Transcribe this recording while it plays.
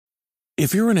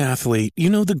If you're an athlete, you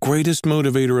know the greatest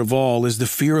motivator of all is the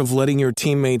fear of letting your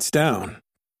teammates down.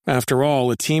 After all,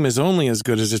 a team is only as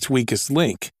good as its weakest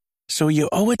link. So you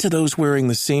owe it to those wearing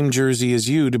the same jersey as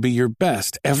you to be your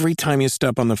best every time you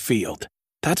step on the field.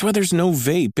 That's why there's no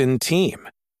vape in team.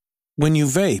 When you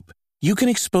vape, you can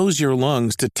expose your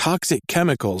lungs to toxic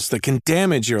chemicals that can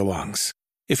damage your lungs.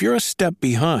 If you're a step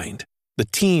behind, the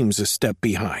team's a step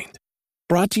behind.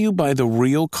 Brought to you by The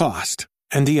Real Cost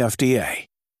and the FDA.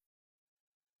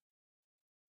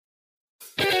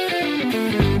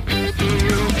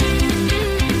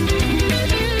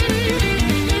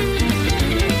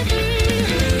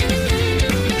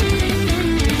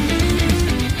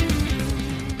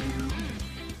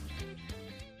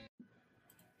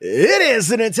 It is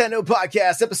the Nintendo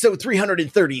Podcast, episode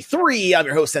 333. I'm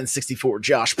your host, N64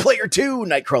 Josh. Player 2,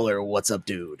 Nightcrawler. What's up,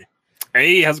 dude?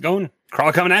 Hey, how's it going?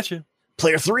 Crawl coming at you.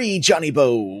 Player 3, Johnny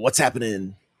Bo. What's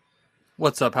happening?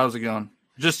 What's up? How's it going?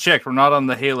 Just checked. We're not on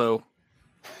the Halo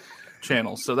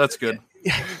channel, so that's good.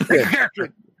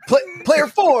 Good. Player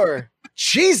 4,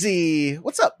 Cheesy.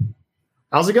 What's up?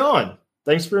 How's it going?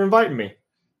 Thanks for inviting me.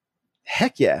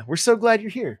 Heck yeah. We're so glad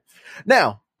you're here.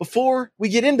 Now, before we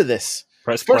get into this,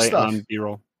 Press play on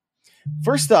B-roll.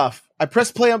 First off, I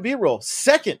press play on B-roll.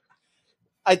 Second,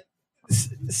 I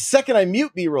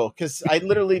mute B-roll because I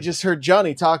literally just heard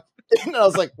Johnny talk, and I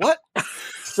was like, "What?"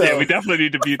 So, yeah, we definitely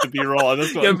need to mute the B-roll on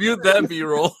this one. Yeah, mute that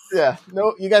B-roll. Yeah,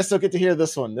 no, you guys don't get to hear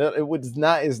this one. It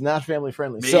is not family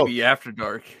friendly. Maybe after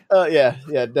dark. Yeah,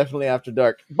 definitely after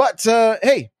dark. But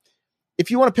hey,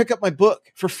 if you want to pick up my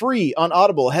book for free on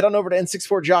Audible, head on over to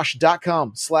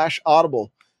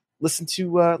n64josh.com/audible. Listen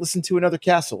to Another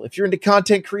Castle. If you're into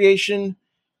content creation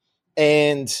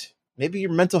and maybe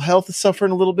your mental health is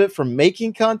suffering a little bit from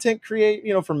making content,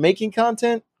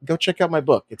 go check out my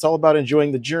book. It's all about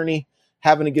enjoying the journey,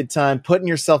 having a good time, putting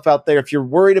yourself out there. If you're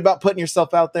worried about putting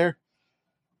yourself out there,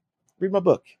 read my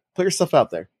book. Put yourself out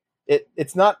there.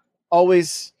 It's not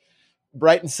always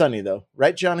bright and sunny though,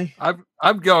 right, Johnny?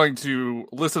 I'm going to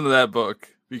listen to that book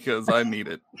because I need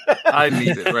it. I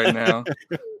need it right now.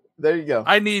 There you go.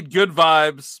 I need good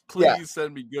vibes. Please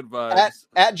send me good vibes.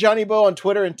 At Johnny Bo on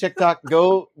Twitter and TikTok.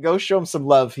 Go show him some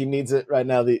love. He needs it right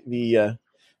now. The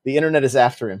internet is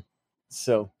after him.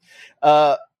 So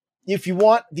if you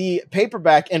want the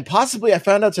paperback, and possibly I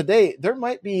found out today there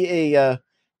might be a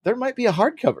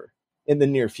hardcover in the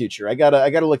near future. I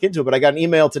gotta look into it, but I got an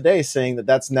email today saying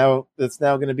that's now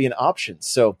going to be an option.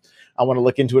 So I want to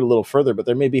look into it a little further, but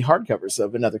there may be hardcovers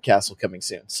of Another Castle coming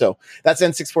soon. So that's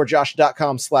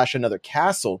n64josh.com/Another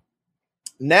Castle.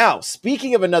 Now,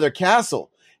 speaking of Another Castle,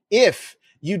 if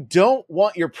you don't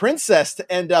want your princess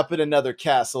to end up in another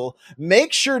castle,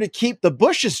 make sure to keep the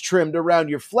bushes trimmed around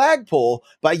your flagpole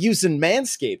by using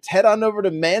Manscaped. Head on over to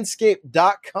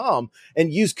manscaped.com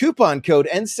and use coupon code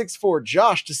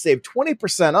N64Josh to save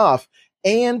 20% off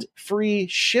and free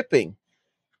shipping.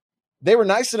 They were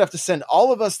nice enough to send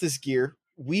all of us this gear.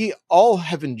 We all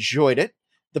have enjoyed it.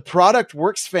 The product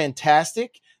works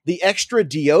fantastic. The extra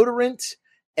deodorant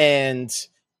and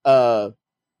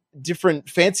different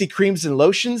fancy creams and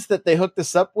lotions that they hooked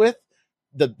us up with,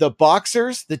 the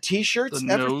boxers, the t-shirts,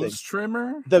 the everything. Nose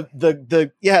trimmer,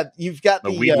 you've got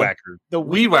the weed whacker, the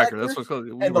weed whacker. That's what's called.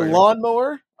 And the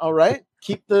lawnmower. All right,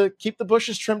 keep the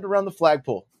bushes trimmed around the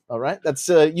flagpole. All right, that's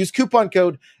use coupon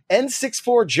code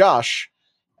N64Josh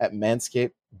at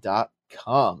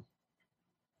manscaped.com.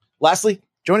 Lastly,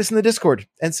 join us in the Discord,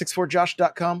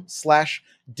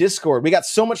 n64josh.com/Discord. We got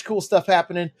so much cool stuff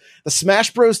happening. The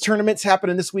Smash Bros. Tournament's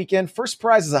happening this weekend. First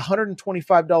prize is a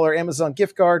 $125 Amazon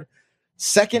gift card.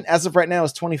 Second, as of right now,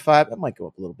 is $25. That might go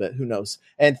up a little bit. Who knows?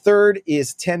 And third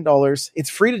is $10. It's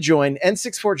free to join,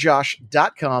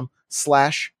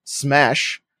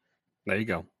 n64josh.com/smash. There you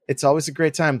go. It's always a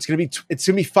great time. It's gonna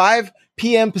be 5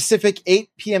 p.m. Pacific, 8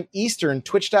 p.m. Eastern,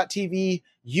 twitch.tv,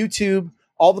 YouTube,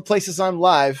 all the places I'm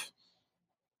live.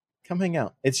 Come hang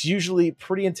out. It's usually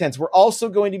pretty intense. We're also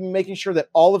going to be making sure that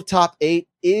all of Top 8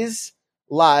 is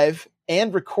live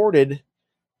and recorded,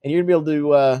 and you're going to be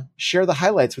able to share the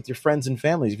highlights with your friends and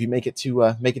families if you make it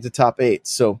to Top 8.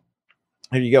 So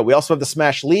there you go. We also have the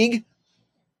Smash League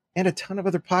and a ton of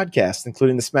other podcasts,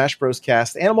 including the Smash Bros.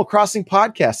 Cast. Animal Crossing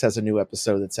Podcast has a new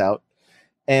episode that's out.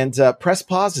 And Press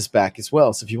Pause is back as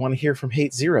well. So if you want to hear from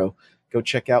Hate Zero, go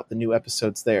check out the new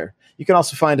episodes there. You can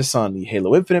also find us on the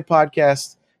Halo Infinite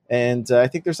podcast. And I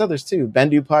think there's others too.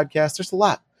 Bendu podcast. There's a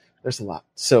lot.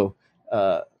 So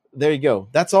there you go.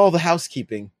 That's all the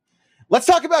housekeeping. Let's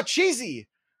talk about Cheesy.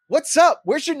 What's up?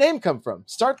 Where's your name come from?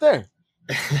 Start there.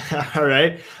 All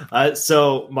right.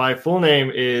 So my full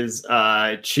name is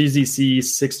Cheesy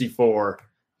C64.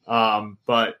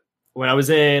 But when I was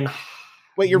in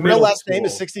Wait, your real middle last name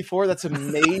is school. 64? That's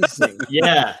amazing.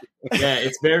 Yeah,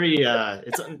 it's very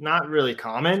it's not really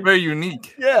common. Very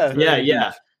unique. Yeah.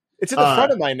 Yeah. It's in the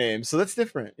front of my name, so that's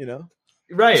different, you know?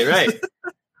 Right.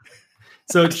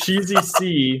 So Cheesy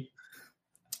C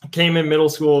came in middle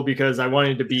school because I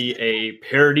wanted to be a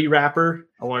parody rapper.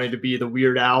 I wanted to be the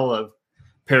Weird Al of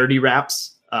parody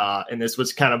raps. And this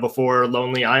was kind of before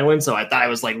Lonely Island, so I thought I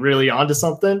was like really onto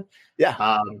something.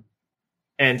 Yeah.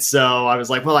 And so I was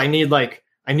like, well, I need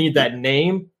that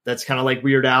name that's kind of like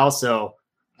Weird Al. So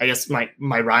I guess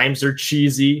my rhymes are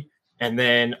cheesy. And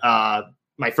then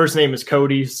my first name is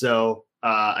Cody, so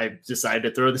I decided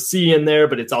to throw the C in there,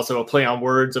 but it's also a play on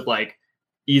words of like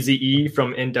Eazy-E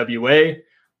from NWA.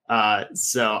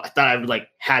 So I thought I would like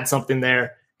had something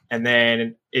there. And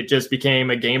then it just became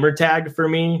a gamer tag for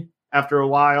me after a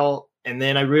while. And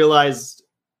then I realized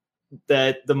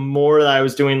that the more that I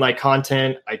was doing like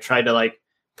content, I tried to like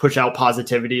push out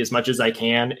positivity as much as I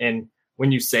can. And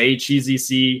when you say Cheesy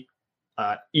C,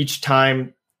 each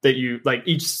time that you like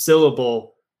each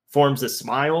syllable forms a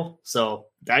smile. So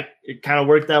that it kind of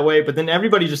worked that way. But then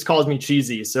everybody just calls me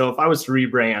Cheesy. So if I was to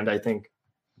rebrand, I think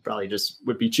it probably just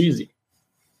would be Cheesy.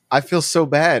 I feel so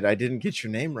bad I didn't get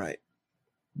your name right.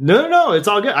 No, it's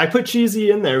all good. I put Cheesy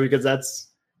in there because that's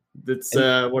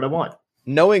what I want.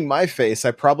 Knowing my face,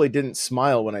 I probably didn't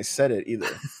smile when I said it either.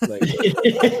 Like,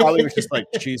 probably was just like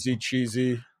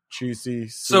cheesy.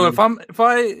 So if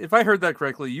I heard that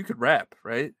correctly, you could rap,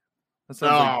 right? That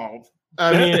sounds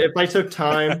I mean, if I took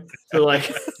time to like,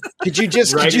 could you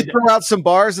throw out some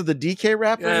bars of the DK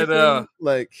rap? Yeah,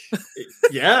 like,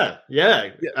 yeah.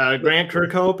 Grant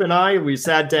Kirkhope and we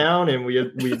sat down and we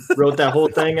wrote that whole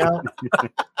thing out.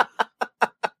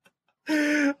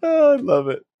 Oh, I love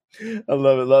it.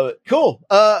 Love it. Cool.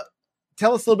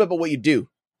 Tell us a little bit about what you do.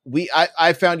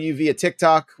 I found you via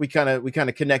TikTok. We kind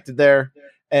of connected there,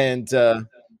 and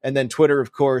then Twitter,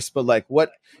 of course. But like,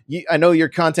 I know your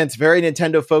content's very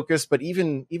Nintendo focused, but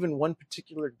even one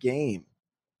particular game.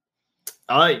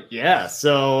 Yeah.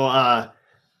 So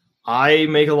I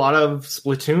make a lot of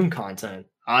Splatoon content.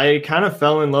 I kind of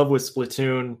fell in love with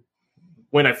Splatoon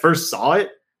when I first saw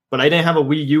it, but I didn't have a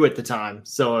Wii U at the time.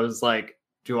 So I was like,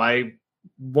 do I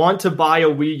want to buy a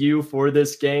Wii U for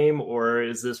this game, or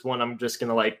is this one I'm just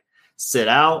gonna like sit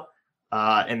out?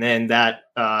 And then that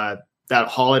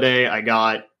holiday, I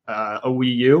got a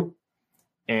Wii U,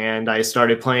 and I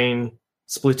started playing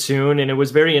Splatoon, and it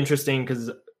was very interesting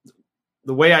because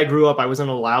the way I grew up, I wasn't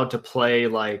allowed to play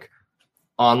like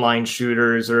online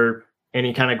shooters or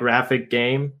any kind of graphic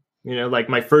game. You know, like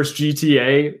my first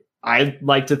GTA, I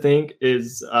like to think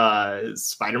is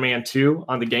Spider-Man 2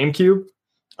 on the GameCube.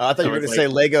 I thought you were going to say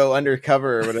Lego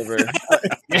Undercover or whatever.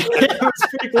 It was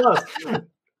pretty close.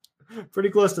 Pretty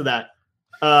close to that.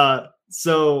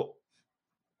 So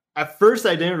at first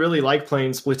I didn't really like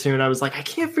playing Splatoon. I was like, I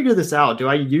can't figure this out. Do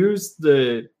I use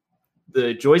the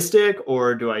joystick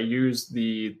or do I use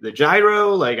the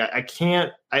gyro? Like I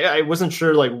can't, I wasn't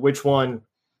sure like which one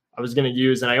I was going to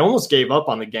use. And I almost gave up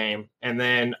on the game. And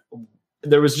then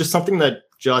there was just something that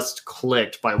just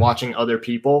clicked by watching other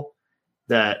people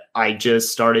that I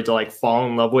just started to like fall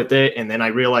in love with it. And then I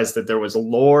realized that there was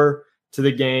lore to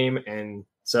the game. And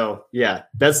so, yeah,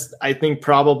 that's, I think,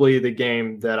 probably the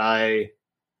game that I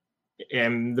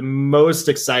am the most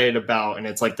excited about. And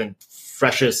it's like the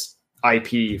freshest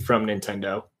IP from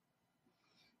Nintendo.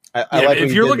 I like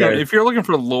if you're looking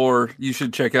for lore, you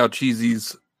should check out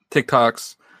Cheesy's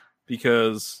TikToks,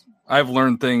 because I've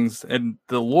learned things, and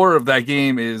the lore of that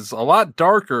game is a lot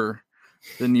darker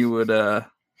than you would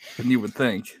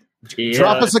think. Yeah.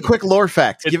 Drop us a quick lore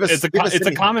fact. It's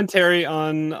a commentary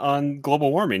on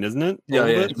global warming, isn't it? Yeah,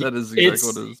 that is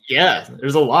exactly what it is. Yeah,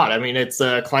 there's a lot. I mean, it's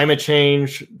climate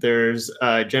change. There's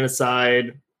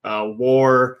genocide,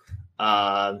 war.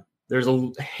 There's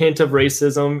a hint of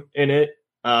racism in it.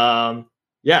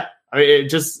 Yeah, I mean, it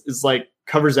just is like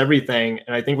covers everything.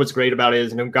 And I think what's great about it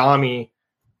is Nogami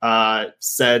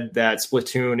said that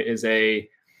Splatoon is a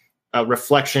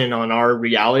reflection on our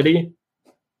reality.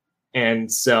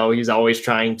 And so he's always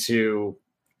trying to,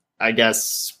 I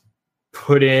guess,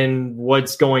 put in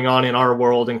what's going on in our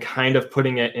world and kind of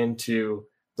putting it into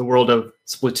the world of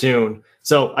Splatoon.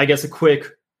 So I guess a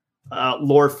quick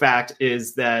lore fact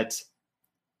is that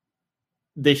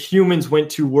the humans went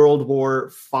to World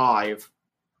War V,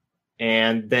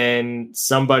 and then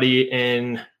somebody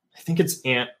in, I think it's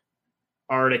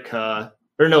Antarctica,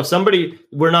 or no, somebody,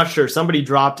 we're not sure, somebody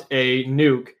dropped a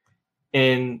nuke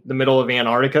in the middle of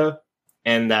Antarctica,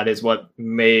 and that is what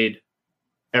made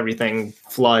everything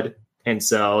flood. And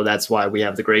so that's why we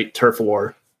have the Great Turf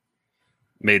War.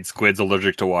 Made squids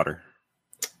allergic to water.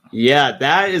 Yeah,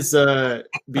 that is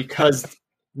because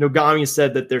Nogami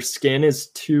said that their skin is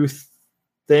too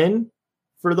thin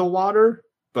for the water,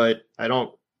 but I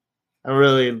don't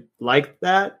really like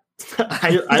that.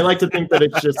 I like to think that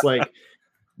it's just like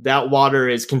that water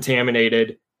is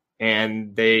contaminated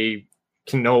and they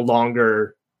can no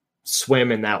longer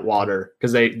swim in that water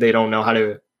because they don't know how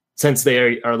to, since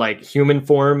they are like human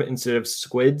form instead of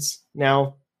squids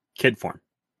now. Kid form.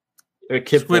 A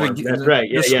kid form. That's right.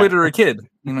 Yeah, squid or a kid.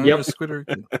 You know, Yep. a squid or a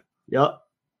kid. Yep.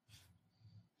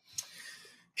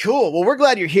 Cool. Well, we're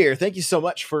glad you're here. Thank you so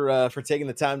much for taking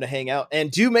the time to hang out. And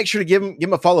do make sure to give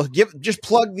him a follow. Just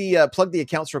plug the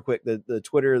accounts real quick. The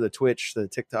Twitter, the Twitch, the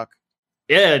TikTok.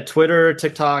 Yeah, Twitter,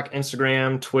 TikTok,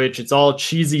 Instagram, Twitch. It's all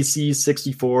Cheesy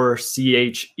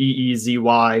C64,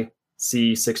 CheeeZy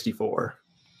C64.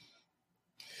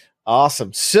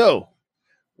 Awesome. So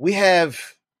we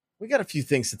got a few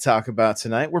things to talk about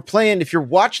tonight. We're playing, if you're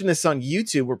watching this on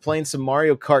YouTube, we're playing some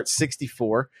Mario Kart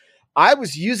 64. I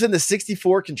was using the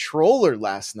 64 controller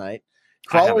last night.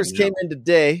 Crawlers came in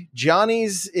today.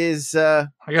 Johnny's is I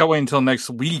gotta wait until next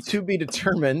week to be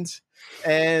determined.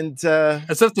 And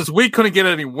as if this week couldn't get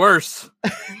any worse.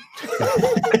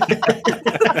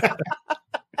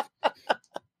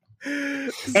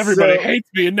 Everybody hates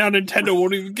me, and now Nintendo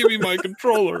won't even give me my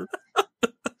controller.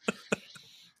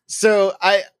 So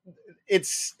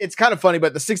it's kind of funny,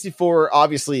 but the 64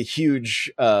 obviously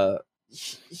a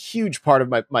huge part of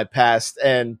my past.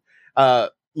 And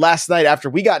last night after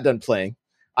we got done playing,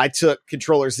 I took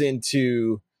controllers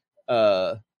into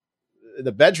the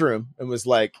bedroom and was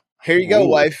like, "Here you go,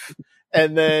 wife,"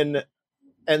 and then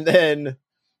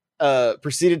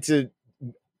proceeded to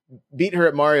beat her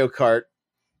at Mario Kart,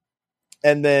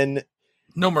 and then.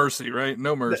 No mercy, right?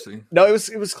 No mercy. No, it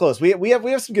was close. We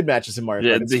have some good matches in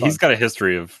Mario Kart. Yeah, he's got a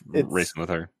history of racing with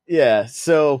her. Yeah,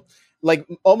 so like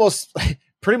almost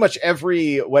pretty much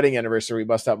every wedding anniversary we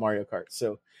bust out Mario Kart.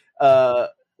 So,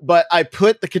 but I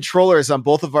put the controllers on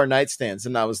both of our nightstands,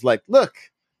 and I was like, "Look,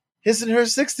 his and her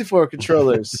 64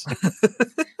 controllers,"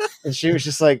 and she was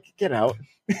just like, "Get out."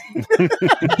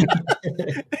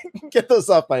 Get those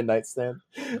off my nightstand.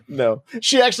 No,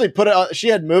 she actually put it on. She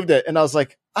had moved it, and I was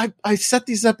like, I set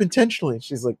these up intentionally.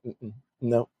 She's like,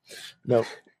 no.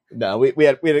 We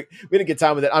had a good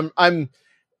time with it.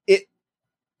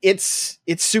 It's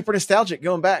super nostalgic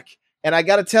going back, and I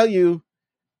got to tell you,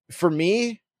 for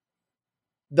me,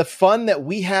 the fun that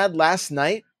we had last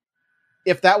night.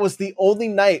 If that was the only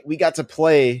night we got to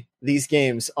play these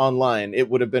games online, it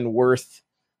would have been worth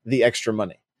the extra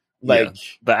money. Like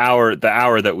the hour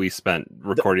that we spent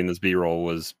recording this B-roll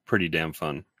was pretty damn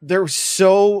fun. There was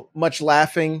so much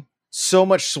laughing, so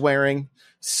much swearing,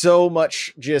 so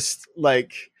much just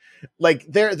like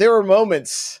there were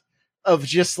moments of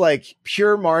just like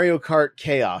pure Mario Kart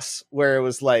chaos where it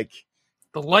was like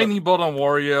the lightning bolt on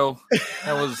Wario.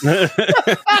 That was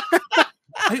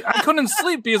I couldn't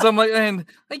sleep because I'm like, man,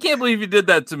 I can't believe you did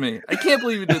that to me. I can't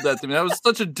believe you did that to me. That was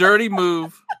such a dirty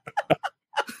move.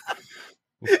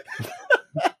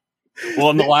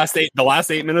 Well, in the last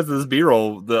 8 minutes of this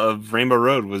B-roll, of Rainbow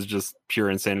Road was just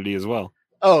pure insanity as well.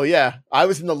 Oh yeah, I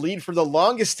was in the lead for the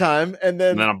longest time, and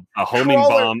then a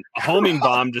homing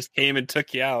bomb just came and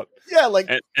took you out. Yeah, like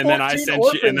and then I sent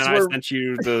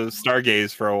you the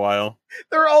Stargaze for a while.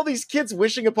 There were all these kids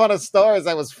wishing upon a star as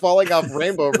I was falling off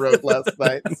Rainbow Road last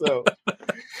night. So,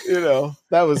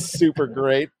 that was super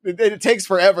great. It takes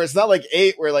forever. It's not like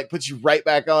 8 where it like puts you right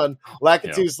back on.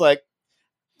 Lakitu's like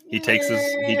he takes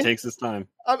his time.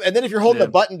 And then if you're holding the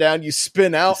button down, you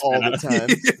spin out all the time.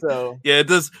 So yeah, it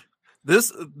does.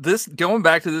 This going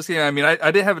back to this game. I mean, I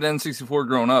didn't have an N64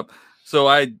 growing up, so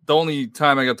the only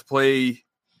time I got to play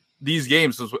these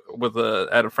games was with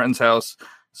at a friend's house.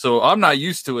 So I'm not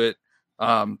used to it.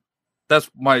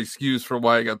 That's my excuse for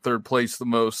why I got third place the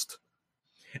most.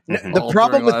 The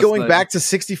problem with going back to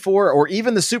 64 or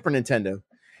even the Super Nintendo,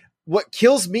 what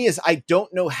kills me is I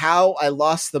don't know how I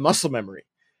lost the muscle memory.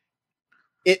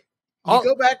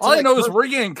 Go back to all I know is we're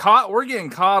getting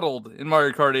coddled in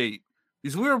Mario Kart 8.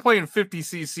 Because we were playing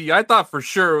 50cc. I thought for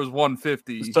sure it was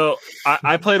 150. So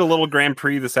I played a little Grand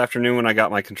Prix this afternoon when I got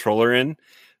my controller in.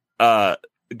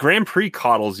 Grand Prix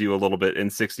coddles you a little bit in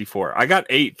 64. I got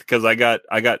 8th because I got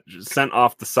sent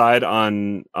off the side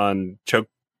on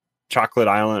Chocolate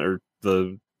Island or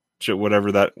the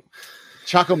whatever that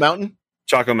Choco Mountain.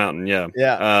 Choco Mountain, yeah.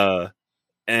 Yeah.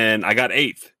 And I got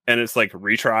 8th, and it's like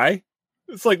retry.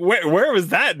 It's like where was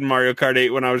that in Mario Kart 8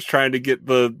 when I was trying to get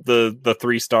the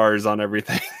 3 stars on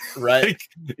everything? Right.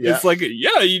 It's like,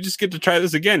 you just get to try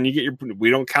this again. We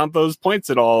don't count those points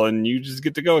at all, and you just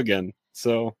get to go again.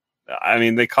 So I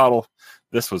mean, they coddle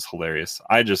This was hilarious.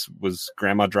 I just was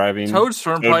grandma driving Toad's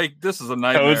Turnpike. This is a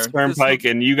nightmare. Toad's Turnpike,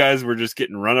 and you guys were just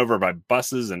getting run over by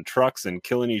buses and trucks and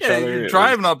killing each other. You're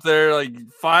driving up there like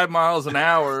 5 miles an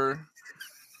hour.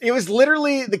 It was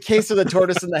literally the case of the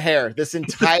tortoise and the hare this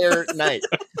entire night.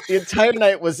 The entire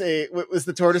night was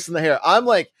the tortoise and the hare. I'm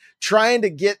like trying to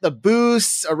get the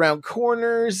boosts around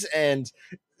corners and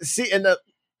see, and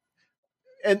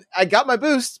I got my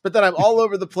boost, but then I'm all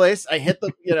over the place. I hit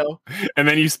the, and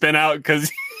then you spin out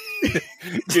because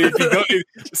if you go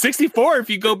 64, if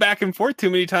you go back and forth too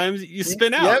many times, you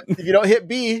spin out. Yep. If you don't hit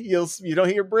B, you don't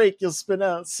hit your brake, you'll spin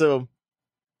out. So,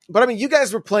 but I mean, you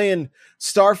guys were playing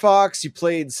Star Fox. You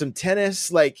played some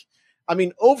tennis. Like, I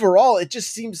mean, overall, it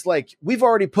just seems like we've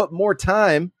already put more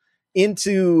time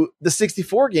into the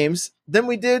 64 games than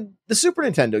we did the Super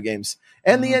Nintendo games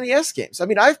and the NES games. I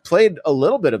mean, I've played a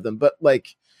little bit of them, but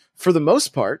like for the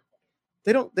most part,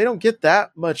 they don't get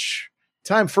that much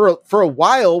time. For a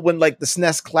while, when like the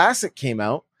SNES Classic came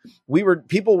out, we were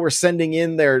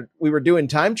doing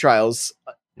time trials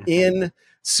in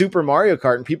Super Mario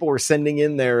Kart, and people were sending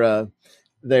in their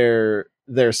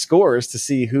scores to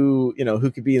see who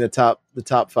could be in the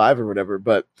top 5 or whatever.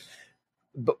 But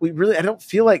I don't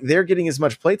feel like they're getting as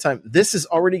much playtime. This is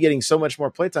already getting so much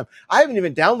more playtime. I haven't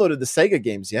even downloaded the Sega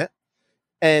games yet.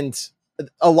 And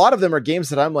a lot of them are games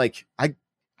that I'm like, I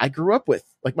grew up with.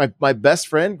 Like my best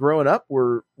friend growing up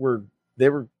they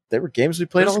were games we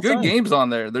played all the time. There's good games on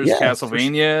there. There's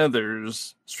Castlevania,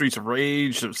 there's Streets of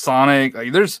Rage, there's Sonic.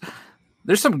 Like there's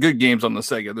some good games on the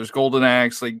Sega. There's Golden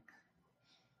Axe. Like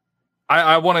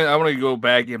I want to go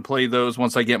back and play those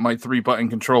once I get my 3-button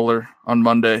controller on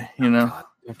Monday. God,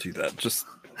 don't do that. Just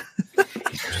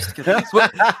get this.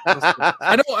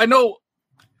 I know.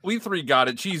 We 3 got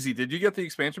it. Cheesy, did you get the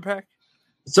expansion pack?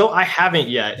 So I haven't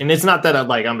yet, and it's not that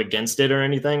I'm against it or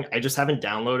anything. I just haven't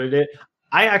downloaded it.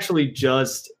 I actually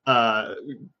just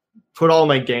put all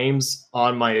my games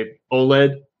on my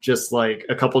OLED just like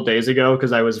a couple days ago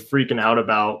because I was freaking out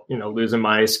about losing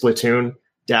my Splatoon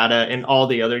data and all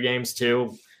the other games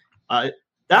too.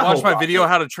 Watch my video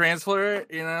how to transfer it.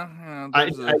 I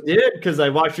did because I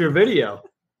watched your video.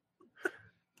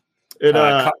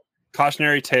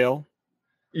 Cautionary tale.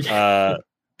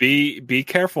 Be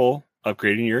careful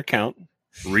upgrading your account.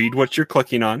 Read what you're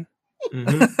clicking on.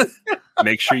 Mm-hmm.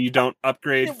 Make sure you don't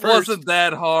upgrade it first. It wasn't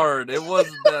that hard. I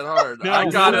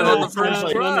got it on the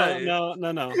first try. No.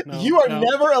 You are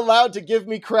never allowed to give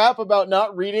me crap about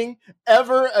not reading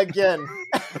ever again.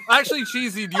 Actually,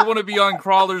 Cheesy, do you want to be on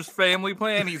Crawler's family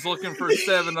plan? He's looking for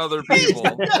 7 other people.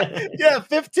 Yeah,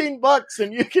 $15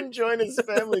 and you can join his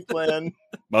family plan.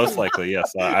 Most likely,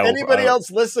 yes. Anybody else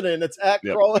listening? It's at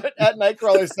Crawler at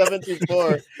Nightcrawler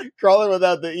 74. Crawler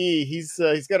without the E. He's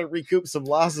got to recoup some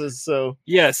losses. So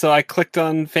so I clicked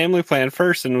on Family Plan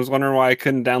first and was wondering why I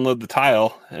couldn't download the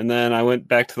tile, and then I went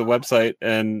back to the website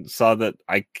and saw that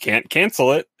I can't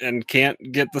cancel it and can't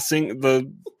get the single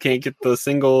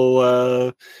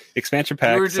expansion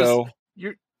pack.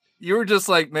 You were just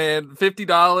like, man,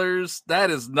 $50, that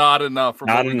is not enough for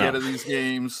what we get of these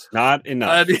games. Not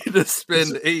enough. I need to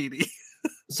spend $80.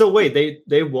 So wait,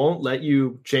 they won't let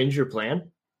you change your plan?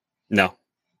 No.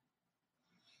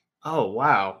 Oh,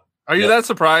 wow. Are you that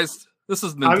surprised? This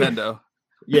is Nintendo.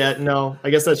 No,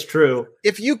 I guess that's true.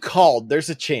 If you called,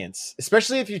 there's a chance,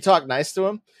 especially if you talk nice to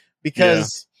him,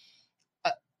 because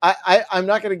I'm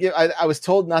not going to give, I was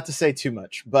told not to say too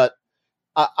much, but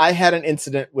I had an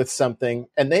incident with something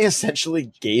and they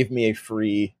essentially gave me a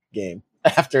free game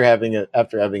after having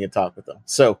a talk with them.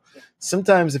 So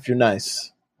sometimes if you're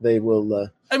nice, they will,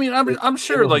 I mean, I'm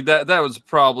sure like that was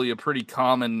probably a pretty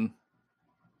common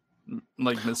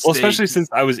mistake. Well, especially since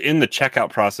I was in the checkout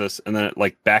process and then it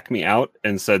like backed me out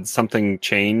and said something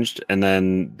changed, and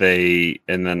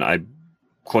then I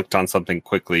clicked on something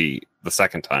quickly the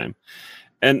second time,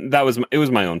 and it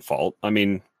was my own fault. I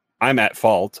mean, I'm at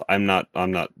fault. I'm not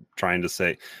trying to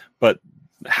say, but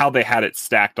how they had it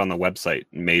stacked on the website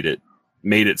made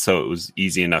it so it was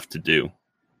easy enough to do.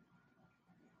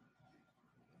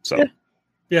 So,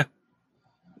 yeah.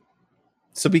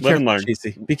 So be careful,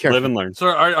 JC. Be careful. Live and learn. So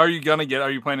are you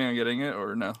planning on getting it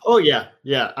or no? Oh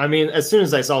yeah. I mean, as soon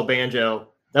as I saw Banjo,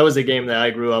 that was a game that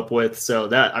I grew up with. So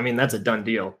that's a done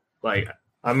deal. Like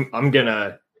I'm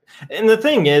gonna. And the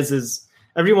thing is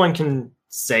everyone can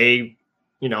say,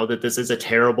 that this is a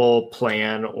terrible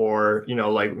plan or,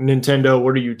 like Nintendo,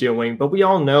 what are you doing? But we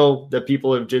all know that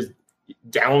people have just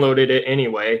downloaded it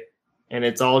anyway, and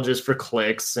it's all just for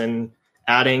clicks and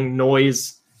adding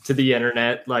noise to the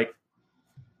internet. Like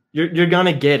you're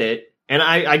gonna get it. And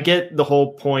I get the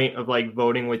whole point of like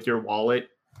voting with your wallet,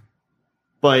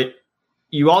 but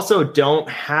you also don't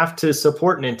have to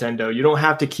support Nintendo. You don't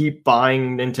have to keep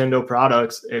buying Nintendo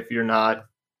products if you're not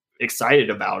excited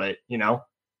about it, you know?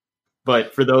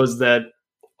 But for those that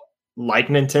like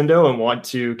Nintendo and want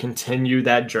to continue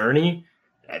that journey,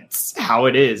 that's how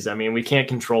it is. I mean, we can't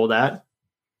control that.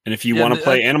 And if you want to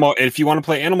play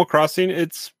Animal Crossing,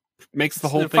 it's makes the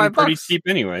whole thing pretty cheap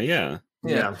anyway. Yeah.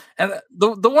 Yeah. And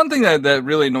the one thing that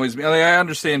really annoys me, I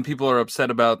understand people are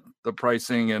upset about the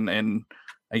pricing, and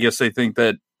I guess they think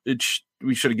that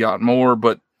we should have gotten more,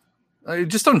 but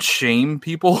just don't shame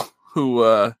people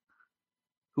who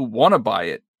want to buy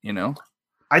it, you know?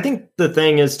 I think the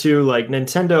thing is too, like,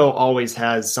 Nintendo always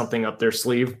has something up their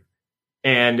sleeve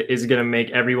and is going to make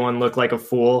everyone look like a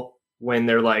fool when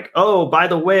they're like, oh, by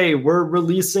the way, we're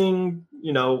releasing,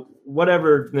 you know,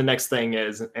 whatever the next thing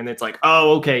is. And it's like,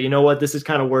 oh, okay, you know what? This is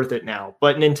kind of worth it now.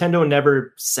 But Nintendo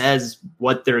never says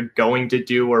what they're going to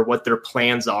do or what their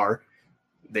plans are.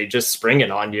 They just spring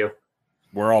it on you.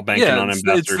 We're all banking on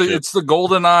ambassadorship. It's the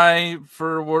golden eye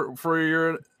for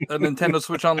your Nintendo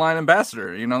Switch Online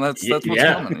ambassador. You know, that's what's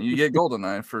coming. You get golden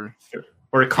eye for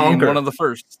or Conker, one of the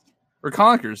first, or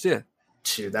Conkers, yeah.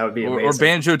 Dude, that would be amazing. Or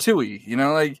Banjo Tooie. You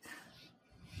know, like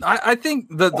I think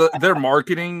their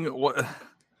marketing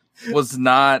was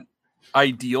not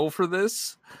ideal for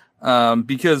this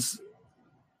because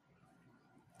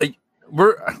like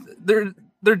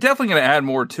they're definitely going to add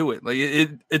more to it. Like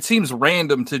it seems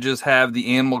random to just have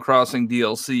the Animal Crossing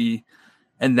DLC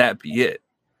and that be it.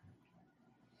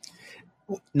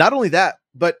 Not only that,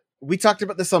 but we talked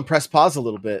about this on Press Pause a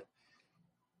little bit.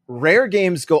 Rare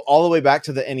games go all the way back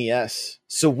to the NES.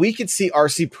 So we could see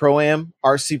RC Pro-Am,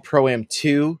 RC Pro-Am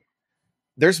 2.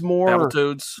 There's more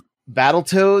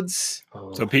Battletoads.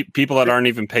 Oh. So people that aren't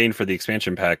even paying for the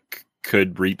expansion pack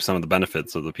could reap some of the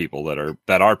benefits of the people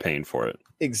that are paying for it.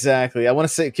 Exactly. I want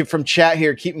to say from chat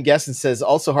here, Keep 'em Guessing says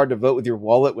also hard to vote with your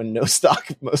wallet when no stock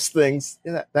of most things.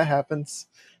 Yeah, that happens.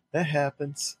 That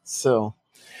happens. So,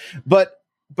 but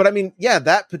I mean, yeah,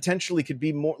 that potentially could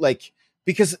be more like,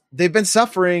 because they've been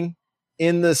suffering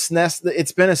in the SNES.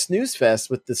 It's been a snooze fest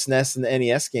with the SNES and the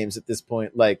NES games at this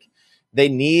point. Like, they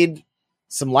need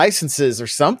some licenses or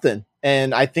something.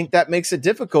 And I think that makes it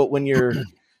difficult when you're,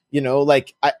 you know,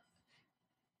 like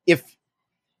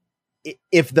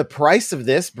if the price of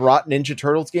this brought Ninja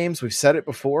Turtles games, we've said it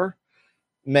before,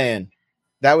 man,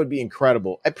 that would be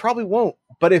incredible. I probably won't,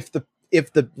 but if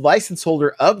the license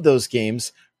holder of those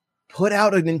games put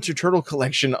out a Ninja Turtle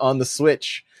collection on the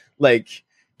Switch, like,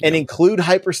 and include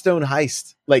Hyperstone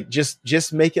Heist, like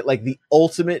just make it like the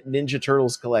ultimate Ninja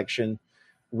Turtles collection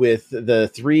with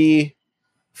the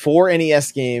 4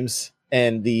 NES games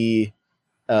and the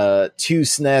 2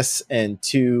 SNES and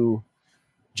 2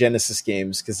 Genesis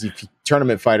games, because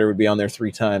Tournament Fighter would be on there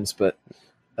 3 times, but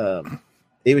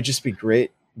it would just be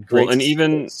great. Well, and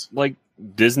even like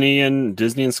Disney and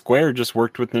Square just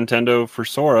worked with Nintendo for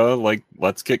Sora. Like,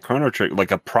 let's get Chrono Trigger,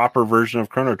 like a proper version of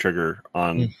Chrono Trigger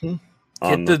on. Mm-hmm.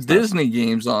 Get the Disney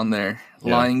games on there.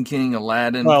 Yeah. Lion King,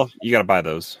 Aladdin. Well, you got to buy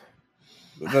those.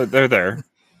 They're there.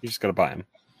 You just got to buy them.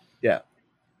 Yeah.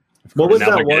 What was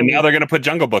that one? And now they're going to put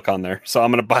Jungle Book on there, so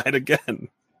I'm going to buy it again.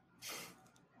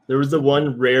 There was the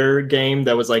one Rare game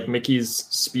that was like Mickey's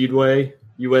Speedway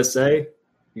USA.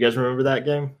 You guys remember that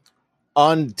game?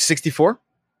 On 64?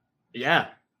 Yeah.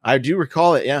 I do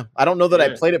recall it, yeah. I don't know that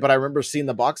I played it, but I remember seeing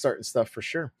the box art and stuff for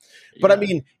sure. But I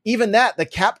mean, even that, the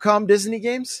Capcom Disney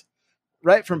games,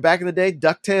 right, from back in the day,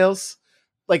 DuckTales.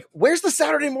 Like, where's the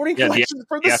Saturday morning collection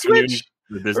for the Switch?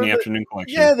 The Disney Afternoon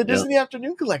Collection. Yeah, the Disney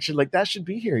Afternoon Collection. Like, that should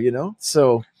be here, you know?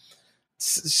 So,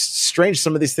 strange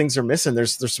some of these things are missing.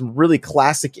 There's some really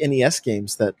classic NES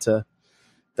games that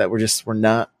we're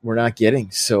not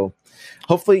getting. So,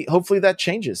 hopefully that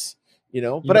changes, you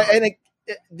know? But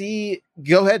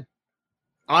go ahead.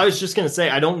 I was just going to say,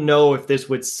 I don't know if this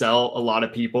would sell a lot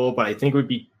of people, but I think it would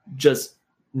be just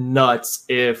nuts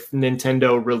if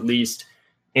Nintendo released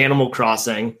Animal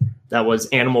Crossing that was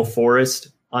Animal Forest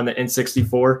on the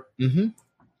N64. Mm-hmm.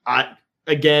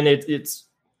 It's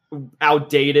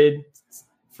outdated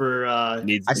for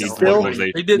needs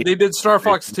they did Star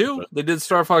Fox 2. They did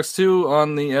Star Fox 2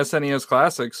 on the SNES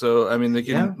Classic, so I mean they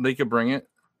could bring it.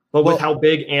 But with how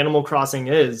big Animal Crossing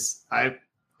is,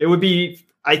 it would be,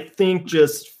 I think,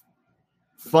 just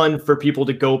fun for people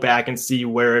to go back and see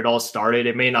where it all started.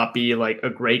 It may not be like a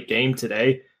great game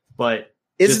today, but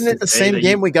isn't it the same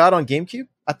game we got on GameCube?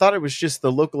 I thought it was just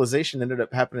the localization ended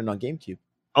up happening on GameCube.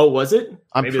 Oh, was it?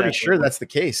 I'm pretty sure that's the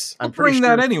case. Bring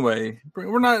that anyway.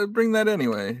 Bring that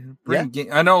anyway.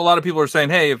 I know a lot of people are saying,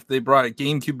 hey, if they brought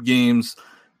GameCube games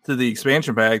to the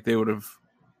expansion pack, they would have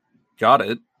got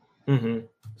it. Mm-hmm.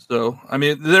 So, I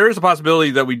mean, there is a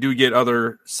possibility that we do get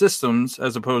other systems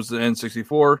as opposed to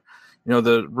N64. You know,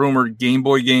 the rumored Game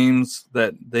Boy games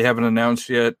that they haven't announced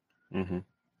yet. Mm-hmm.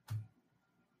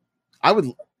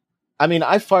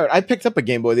 I picked up a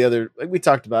Game Boy we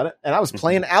talked about it, and I was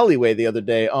playing Alleyway the other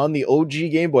day on the OG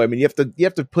Game Boy. I mean, you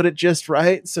have to put it just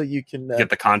right so you can Get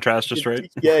the contrast just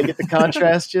right. Yeah, get the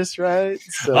contrast just right.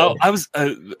 So I was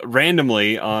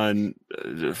randomly on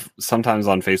sometimes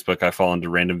on Facebook. I fall into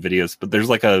random videos, but there's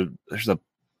a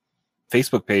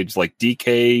Facebook page like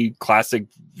DK Classic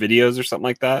Videos or something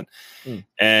like that,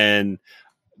 and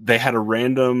they had a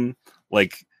random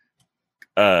like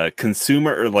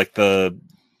consumer or like the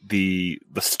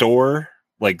store,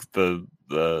 like the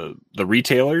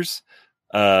retailers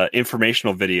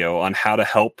informational video on how to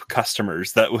help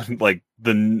customers that would like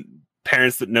the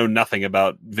parents that know nothing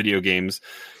about video games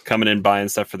coming in buying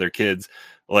stuff for their kids.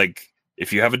 Like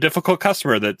if you have a difficult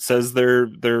customer that says their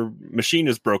machine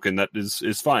is broken, that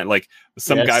is fine. Like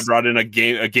some guy brought in a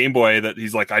Game Boy that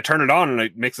he's like, I turn it on and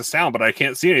it makes a sound, but I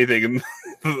can't see anything. And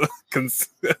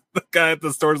the guy at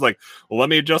the store is like, well, let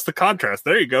me adjust the contrast.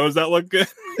 There you go. Does that look good?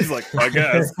 He's like, I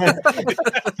guess.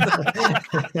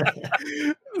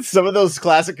 Some of those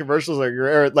classic commercials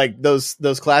or like those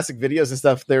classic videos and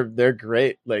stuff. They're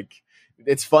great. Like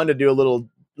it's fun to do a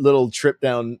little trip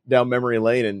down memory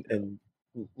lane and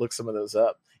look some of those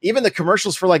up. Even the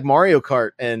commercials for like Mario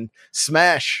Kart and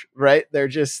Smash, right? They're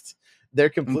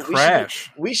completely Crash.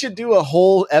 We should do a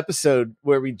whole episode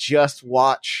where we just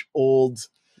watch old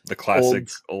stuff from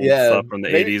the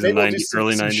 80s and 90s,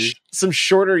 early 90s. Some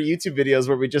shorter YouTube videos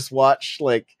where we just watch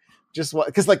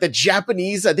because like the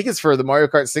Japanese, I think it's for the Mario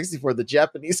Kart 64, the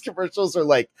Japanese commercials are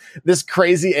like this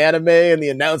crazy anime and the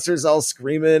announcers all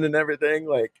screaming and everything.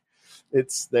 Like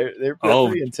they're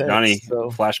pretty intense. Johnny, so.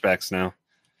 Flashbacks now.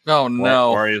 Oh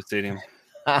no, Wario Stadium.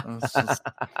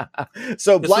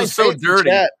 So this Blind is so Faith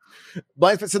dirty.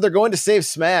 Blind Faith said they're going to save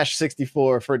Smash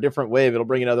 64 for a different wave. It'll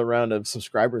bring another round of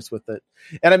subscribers with it.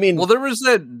 And I mean, well, there was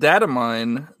that data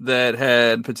mine that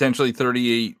had potentially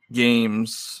 38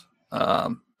 games.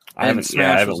 I haven't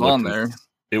Smash was on there.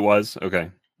 It was okay.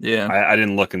 Yeah, I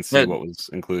didn't look and see what was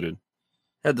included.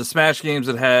 Had the Smash games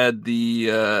that had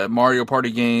the Mario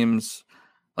Party games.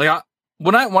 Like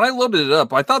when I loaded it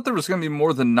up, I thought there was going to be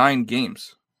more than 9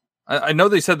 games. I know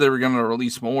they said they were going to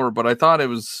release more, but I thought it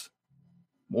was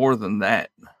more than that.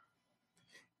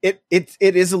 It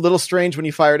is a little strange when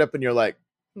you fire it up and you're like,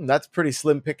 that's pretty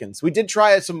slim pickings. We did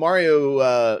try some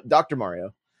Mario, Dr.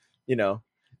 Mario, you know.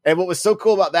 And what was so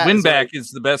cool about that Winback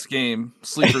is the best game.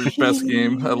 Sleeper's best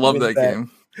game. I love that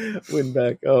game.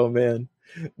 Winback. Oh man.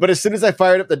 But as soon as I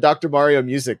fired up the Dr. Mario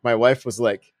music, my wife was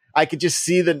like, I could just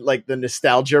see the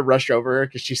nostalgia rush over her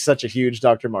because she's such a huge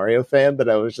Dr. Mario fan that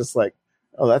I was just like,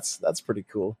 oh, that's pretty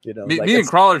cool. You know, me and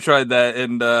Crawler tried that,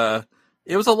 and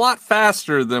it was a lot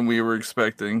faster than we were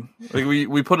expecting. Like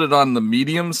we put it on the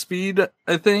medium speed,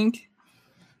 I think,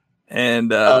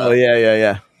 and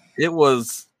yeah, it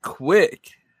was quick.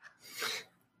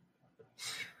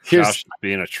 Josh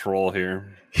being a troll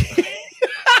here.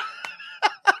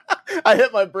 I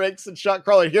hit my brakes and shot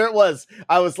Crawler. Here it was.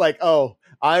 I was like, oh,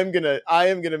 I am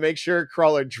gonna make sure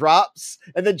Crawler drops,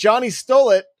 and then Johnny stole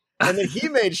it, and then he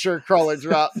made sure Crawler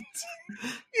dropped.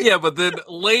 Yeah, but then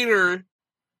later,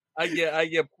 I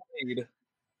get played.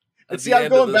 And see, I'm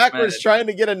going backwards trying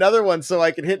to get another one so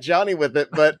I can hit Johnny with it,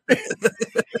 but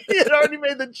he had already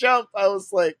made the jump. I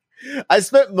was like, I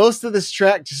spent most of this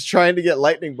track just trying to get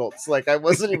lightning bolts. Like I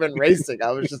wasn't even racing. I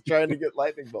was just trying to get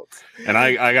lightning bolts. And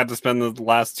I got to spend the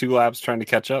last 2 laps trying to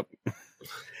catch up.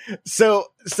 So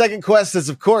second quest is,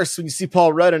 of course, when you see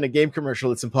Paul Rudd in a game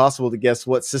commercial, it's impossible to guess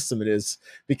what system it is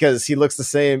because he looks the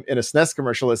same in a SNES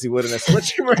commercial as he would in a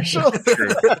Switch commercial.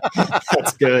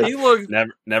 That's good. He looks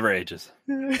never ages.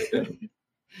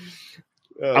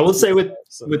 I will say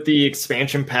with the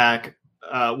expansion pack,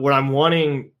 what I'm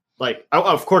wanting, like,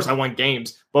 of course I want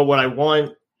games, but what I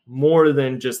want more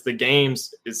than just the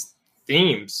games is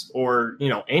themes or, you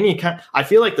know, any kind. I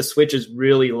feel like the Switch is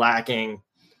really lacking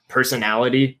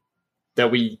personality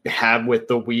that we have with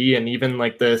the Wii and even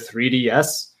like the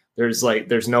 3DS.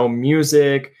 There's no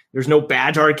music, there's no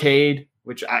badge arcade,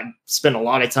 which I spent a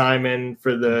lot of time in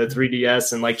for the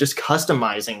 3DS, and like just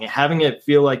customizing, having it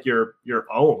feel like your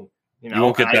own. You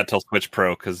won't get that till Switch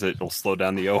Pro because it'll slow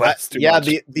down the OS too much.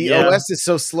 The OS is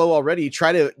so slow already. You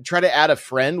try to add a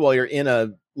friend while you're in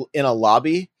a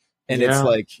lobby, and it's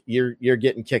like you're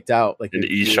getting kicked out. Like the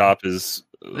eShop is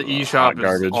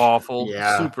garbage. Awful,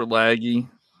 super laggy.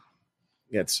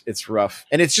 Yeah, it's rough,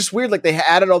 and it's just weird. Like they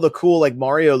added all the cool like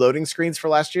Mario loading screens for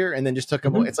last year, and then just took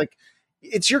them away. It's like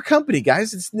it's your company,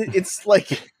 guys. It's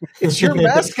like it's your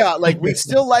mascot. Like we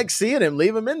still like seeing him.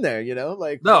 Leave him in there, you know.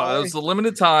 Like No, it was a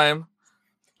limited time.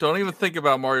 Don't even think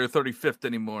about Mario 35th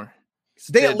anymore.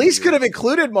 They at least could have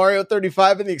included Mario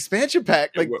 35 in the expansion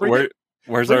pack. Like,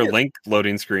 where's our Link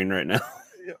loading screen right now?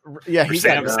 Yeah,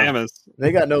 Samus.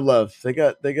 They got no love. They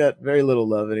got very little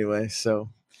love anyway. So,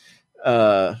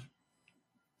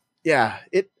 yeah,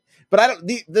 But I don't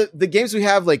the games we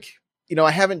have, like, you know,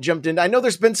 I haven't jumped in. I know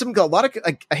there's been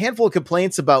a handful of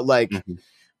complaints about like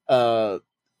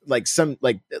some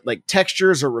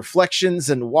textures or reflections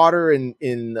and water in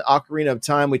the Ocarina of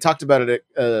Time. We talked about it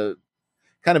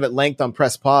kind of at length on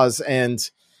Press Pause,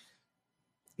 and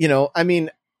you know, I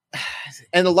mean,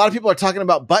 and a lot of people are talking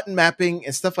about button mapping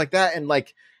and stuff like that. And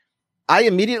like, I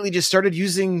immediately just started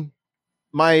using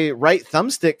my right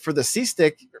thumbstick for the C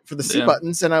stick for the C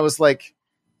buttons, and I was like,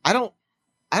 I don't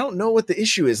know what the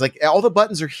issue is. Like, all the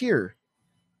buttons are here,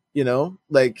 you know,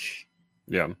 like,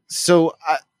 yeah. So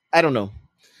I don't know,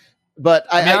 but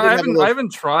I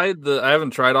haven't tried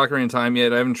Ocarina of Time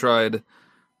yet. I haven't tried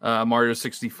Mario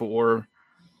 64.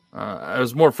 I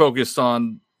was more focused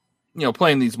on, you know,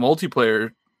 playing these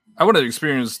multiplayer. I want to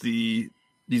experience these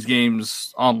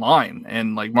games online,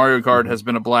 and like Mario Kart has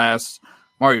been a blast.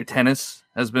 Mario Tennis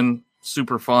has been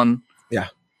super fun. Yeah.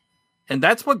 And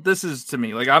that's what this is to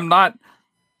me. Like, I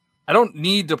don't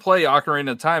need to play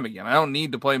Ocarina of Time again. I don't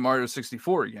need to play Mario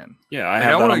 64 again. Yeah, I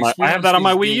have that on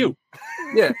my Wii U.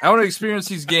 Yeah, I want to experience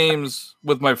these games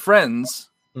with my friends.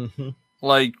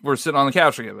 Like, we're sitting on the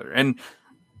couch together. And,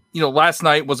 you know, last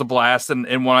night was a blast. And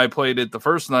when I played it the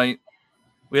first night,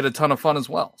 we had a ton of fun as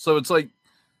well. So it's like,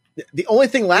 the only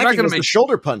thing lacking was the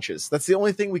shoulder punches. That's the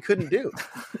only thing we couldn't do.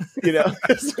 You know,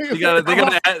 they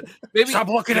gotta add, maybe stop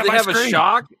looking at they my have screen. A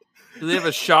shock. Do they have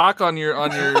a shock on the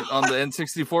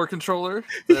N64 controller?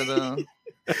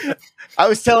 I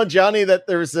was telling Johnny that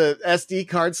there was a SD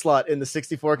card slot in the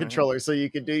 64 controller so you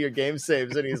could do your game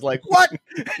saves, and he's like, "What?"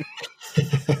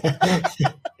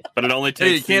 But it only takes.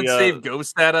 Hey, you can't save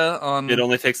Ghost data on. It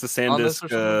only takes the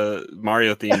SanDisk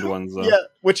Mario themed ones, though. Yeah,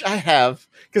 which I have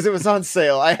because it was on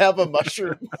sale. I have a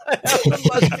mushroom.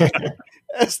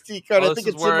 SD card. Oh, I think this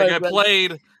it's is where I get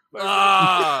played. And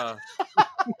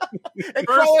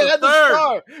Crawler had the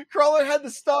star. Crawler had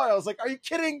the star. I was like, "Are you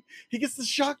kidding? He gets the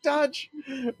shock dodge,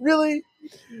 really?"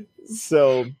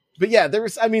 So, but yeah, there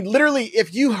was. I mean, literally,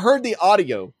 if you heard the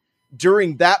audio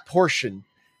during that portion,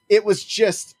 it was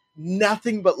just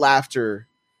nothing but laughter.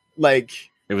 Like,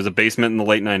 it was a basement in the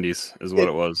late 90s is what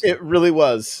it was. It really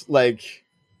was. Like,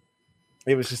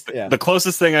 it was just, yeah. The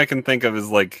closest thing I can think of is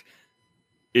like,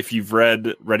 if you've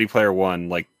read Ready Player One,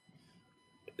 like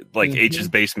H's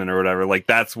basement or whatever, like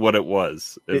that's what it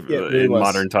was in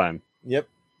modern time. Yep.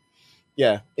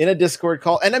 Yeah. In a Discord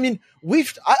call. And I mean,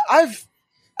 I've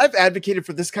advocated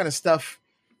for this kind of stuff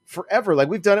forever. Like,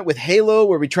 we've done it with Halo,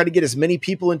 where we try to get as many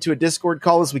people into a Discord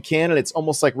call as we can, and it's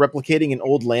almost like replicating an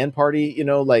old LAN party, you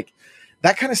know, like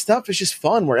that kind of stuff is just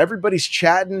fun, where everybody's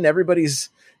chatting, everybody's,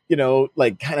 you know,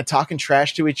 like kind of talking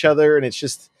trash to each other, and it's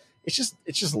just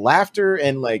laughter,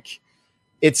 and like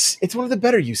it's one of the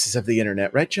better uses of the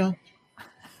internet, right, John?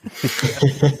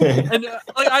 And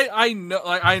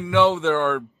I know there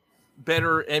are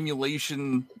better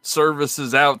emulation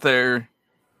services out there,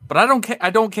 but I don't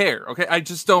care. Okay, I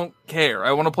just don't care.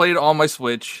 I want to play it on my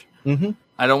Switch.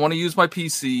 I don't want to use my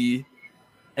PC,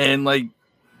 and like,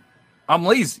 I'm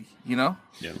lazy, you know.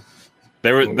 Yeah,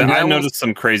 I noticed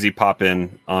some crazy pop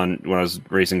in on when I was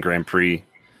racing Grand Prix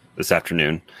this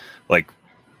afternoon. Like,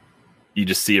 you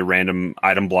just see a random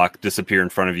item block disappear in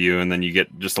front of you, and then you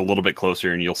get just a little bit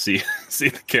closer, and you'll see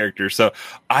the character. So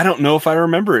I don't know if I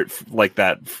remember it like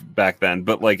that back then,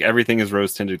 but like, everything is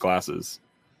rose tinted glasses.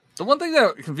 The one thing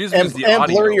that confused me is the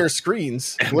audio. Blurrier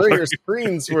screens. Blurrier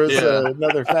screens was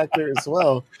another factor as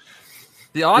well.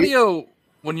 The audio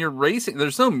when you're racing,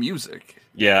 there's no music.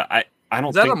 Yeah, I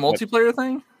don't. Is that a multiplayer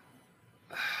thing?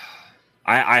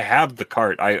 I have the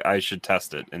cart. I should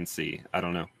test it and see. I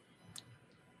don't know.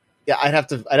 Yeah, I'd have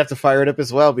to fire it up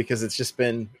as well, because it's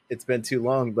been too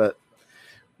long.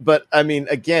 But I mean,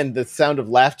 again, the sound of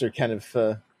laughter kind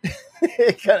of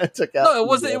it kind of took out. No, it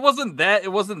wasn't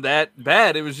that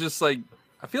bad. It was just like,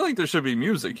 I feel like there should be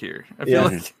music here. I feel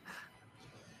like.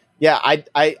 Yeah,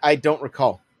 I don't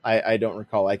recall. I don't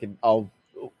recall.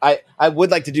 I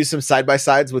would like to do some side by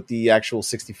sides with the actual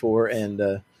 64 and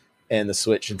the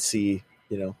Switch and see,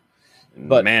 you know.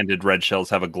 But man, did red shells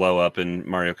have a glow up in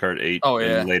Mario Kart 8? Oh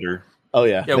yeah, and later. Oh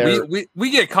yeah, yeah.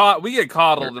 We get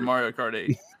coddled in Mario Kart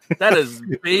 8. That is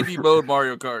baby mode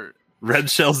Mario Kart. Red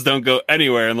shells don't go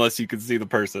anywhere unless you can see the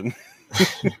person.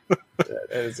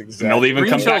 That is exactly. And they'll even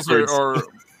Green come shells backwards.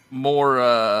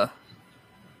 more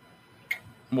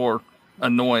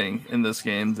annoying in this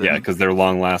game. Yeah, because they're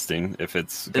long lasting. If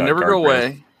it's they never go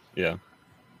away. Yeah,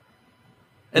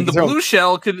 and the blue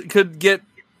shell could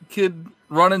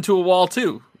run into a wall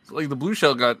too. Like the blue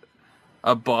shell got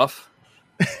a buff.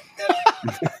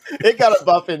 It got a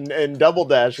buff in Double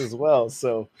Dash as well.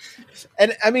 So,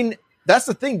 and I mean, that's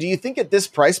the thing. Do you think at this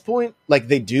price point, like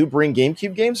they do bring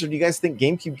GameCube games, or do you guys think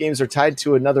GameCube games are tied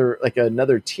to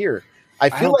another tier? I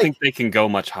don't think they can go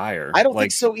much higher. I don't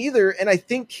think so either. And I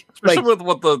think, especially with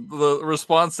what the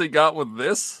response they got with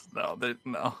this, no.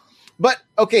 But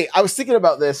okay, I was thinking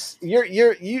about this. You're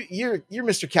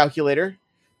Mr. Calculator,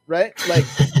 right? Like,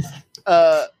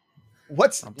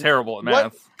 I'm terrible at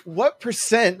math. What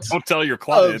percent? Don't tell your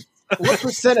client. What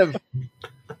percent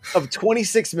of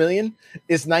 26 million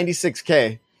is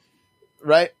 96K?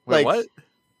 Right? Wait, like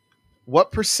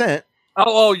what percent?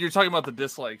 Oh, you're talking about the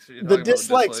dislikes. The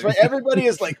dislikes, right? Everybody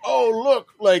is like, "Oh,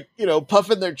 look," like,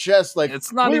 puffing their chest. Like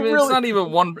it's not even. It's not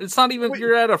even one. It's not even.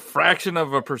 You're at a fraction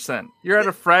of a percent. You're at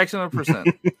a fraction of a percent.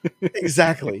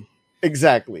 Exactly.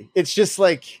 It's just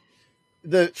like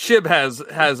the Shib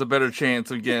has a better chance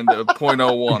of getting to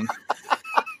 0.01.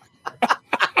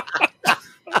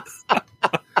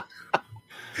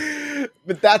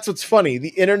 But that's what's funny. The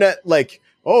internet, like,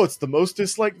 oh, it's the most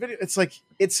disliked video. It's like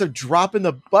it's a drop in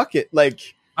the bucket.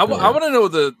 Like, I want to know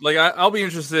I'll be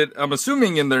interested. I'm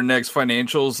assuming in their next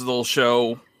financials they'll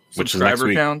show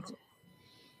subscriber count.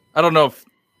 I don't know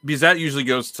because that usually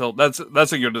goes till that's going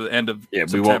to go to the end of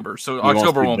September. So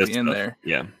October won't be in there.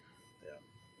 Yeah,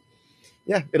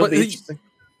 it'll be interesting.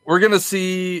 We're gonna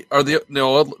see. The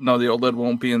OLED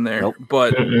won't be in there, nope.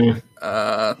 But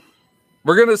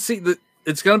we're gonna see that.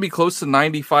 It's going to be close to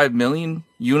 95 million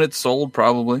units sold,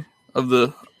 probably, of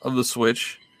the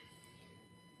Switch.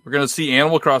 We're going to see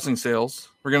Animal Crossing sales.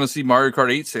 We're going to see Mario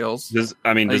Kart 8 sales. Does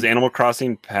Animal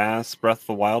Crossing pass Breath of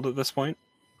the Wild at this point?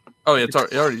 Oh, yeah, it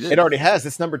already did. It already has.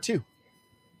 It's number 2.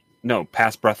 No,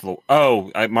 past Breath of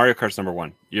the... Mario Kart's number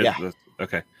 1. Yeah.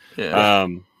 Okay. Yeah.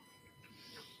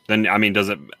 Then, does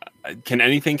it... Can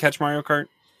anything catch Mario Kart?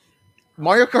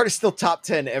 Mario Kart is still top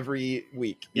 10 every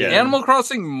week. Yeah. Animal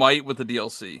Crossing might with the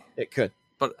DLC. It could.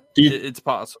 But it's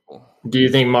possible. Do you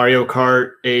think Mario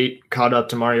Kart 8 caught up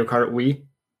to Mario Kart Wii?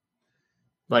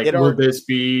 Like, will this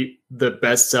be the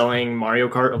best-selling Mario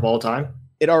Kart of all time?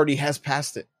 It already has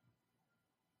passed it.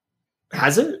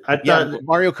 Has it? I thought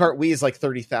Mario Kart Wii is like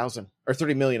 30,000 or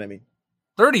 30 million. I mean,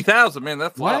 30,000, man.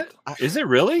 That flopped. Is it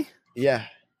really? Yeah.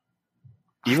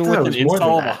 Even with an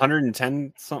install of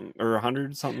 110 something or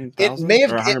 100 something thousand?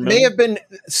 It may have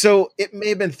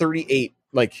been 38.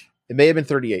 Like it may have been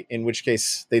 38, in which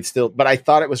case they'd still, but I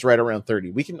thought it was right around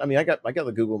 30. I got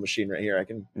the Google machine right here. I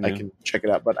can check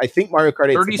it out. But I think Mario Kart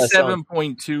 8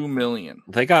 37.2 million.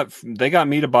 They got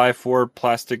me to buy 4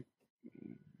 plastic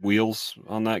wheels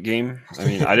on that game.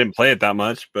 I didn't play it that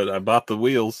much, but I bought the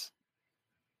wheels.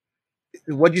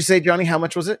 What'd you say, Johnny? How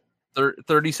much was it?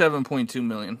 37.2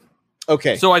 million.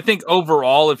 Okay. So I think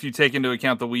overall, if you take into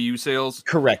account the Wii U sales,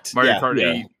 correct. Mario Kart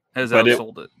 8 has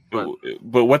outsold it.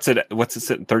 But what's it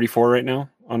sitting 34 right now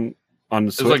on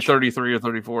the Switch? It's like 33 or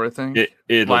 34, I think.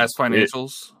 Last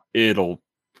financials. It'll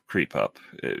creep up.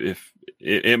 If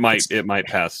it might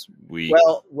pass Wii.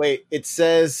 Well, wait, it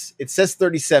says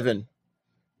 37,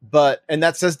 and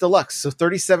that says deluxe. So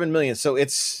 37 million. So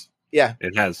it's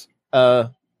It has.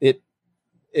 It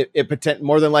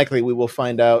more than likely we will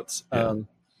find out.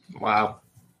 Wow.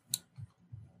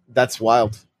 That's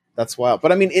wild. But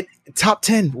it top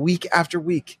 10 week after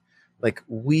week, like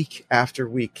week after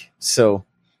week. So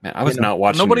man, I was not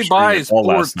watching. Nobody buys ports.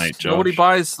 Last night, Josh. Nobody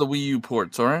buys the Wii U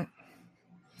ports. All right.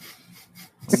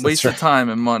 Waste of time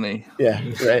and money. Yeah.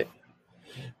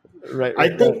 Right. I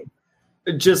think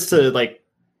just to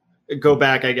go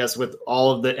back, I guess, with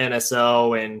all of the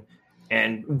NSO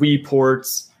and Wii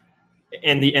ports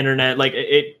and the internet,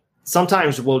 it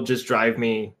sometimes will just drive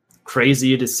me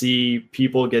crazy to see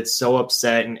people get so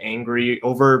upset and angry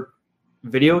over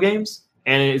video games.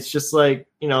 And it's just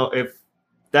if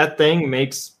that thing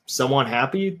makes someone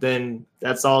happy, then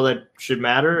that's all that should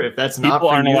matter. If that's people not, people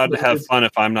aren't allowed to have fun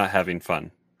if I'm not having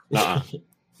fun.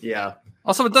 Yeah.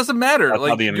 Also, it doesn't matter. That's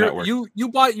how the internet works. You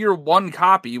bought your one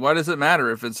copy. Why does it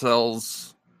matter if it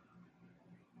sells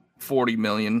 40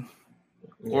 million?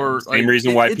 Or same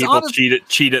reason why people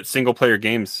cheat at single player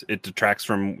games. It detracts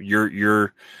from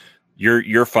your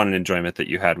fun and enjoyment that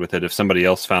you had with it. If somebody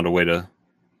else found a way to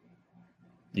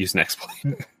use an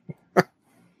exploit.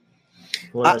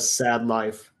 What a sad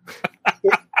life.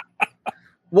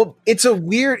 Well, it's a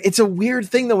weird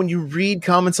thing though. When you read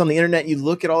comments on the internet, you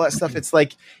look at all that stuff. It's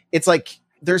like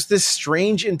there's this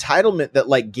strange entitlement that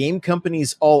like game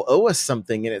companies all owe us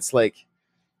something, and it's like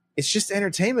it's just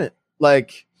entertainment.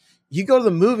 Like you go to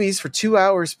the movies for 2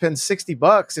 hours, spend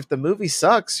 $60. If the movie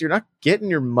sucks, you're not getting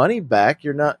your money back.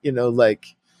 You're not, like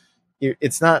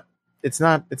it's not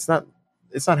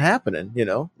happening,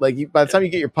 like by the time you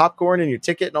get your popcorn and your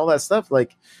ticket and all that stuff,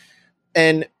 like,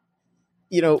 and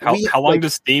how long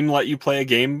does Steam let you play a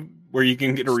game where you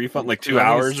can get a refund? Like 2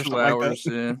 hours or something like that?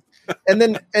 Yeah. and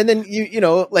then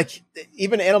you like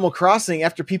even Animal Crossing,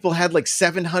 after people had like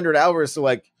 700 hours, so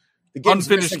like the game's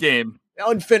unfinished game.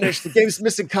 Unfinished. The game's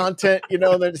missing content, and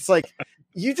then it's like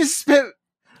you just spent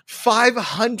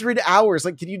 500 hours.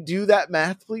 Like, can you do that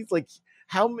math, please? Like,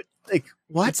 how? Like,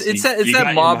 what? It's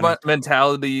that mob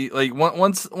mentality. Like,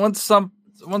 once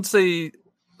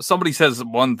somebody says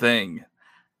one thing,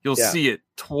 you'll see it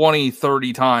 20,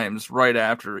 30 times right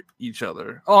after each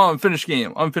other. Oh, unfinished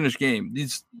game.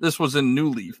 This was in New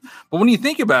Leaf. But when you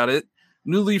think about it,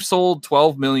 New Leaf sold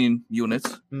 12 million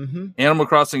units. Mm-hmm. Animal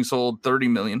Crossing sold 30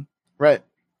 million. Right.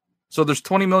 So there's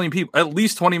 20 million people, at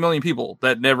least 20 million people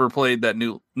that never played that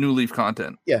New Leaf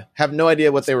content. Yeah. Have no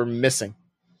idea what they were missing.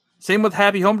 Same with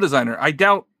Happy Home Designer. I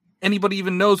doubt anybody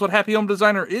even knows what Happy Home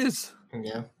Designer is.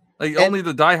 Yeah. Like only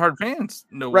the diehard fans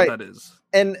know what that is.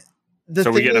 And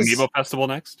so we get Amiibo Festival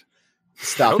next?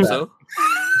 Stop that.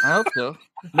 I hope so.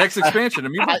 Next expansion,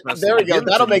 Amiibo Festival. There we go.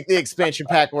 That'll make the expansion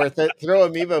pack worth it. Throw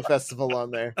Amiibo Festival on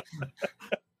there.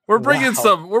 We're bringing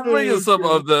some. We're bringing some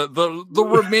of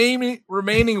the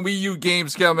remaining Wii U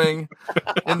games coming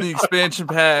in the expansion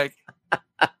pack.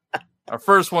 Our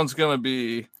first one's gonna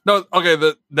be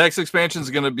the next expansion is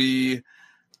gonna be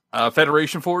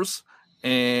Federation Force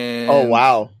and oh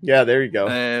wow, yeah, there you go.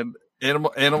 And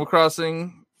Animal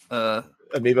Crossing,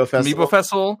 Amiibo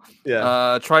Festival,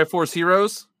 yeah, Triforce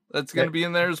Heroes. That's gonna be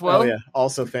in there as well. Oh yeah,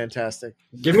 also fantastic.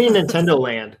 Give me Nintendo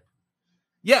Land.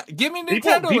 Yeah, give me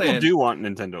Nintendo Land. People do want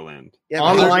Nintendo Land. Yeah,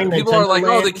 online people Nintendo are like,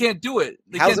 Land. oh, they can't do it.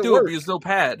 They can't do it because no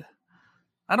pad.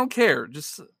 I don't care.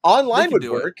 Just online would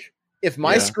work. If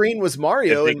my screen was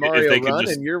Mario and Mario Run,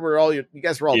 and you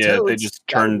guys were all Toads,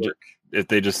 if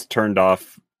they just turned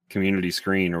off community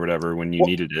screen or whatever when you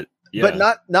needed it. Yeah.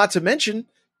 But not to mention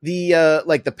the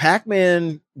like the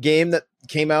Pac-Man game that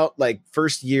came out like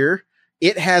first year.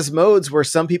 It has modes where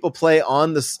some people play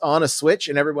on a Switch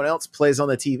and everyone else plays on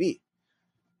the TV.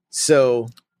 So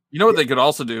you know what they could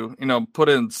also do? Put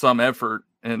in some effort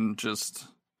and just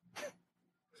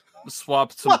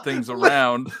swap some things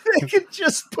around. They could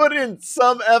just put in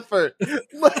some effort.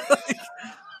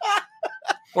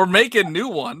 Or make a new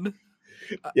one.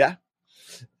 Yeah.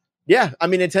 I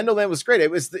mean, Nintendo Land was great.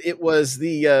 It was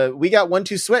the we got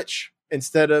 1-2 Switch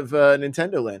instead of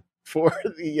Nintendo Land for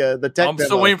the tech. I'm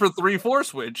still waiting for 3-4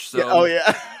 Switch. So. Yeah. Oh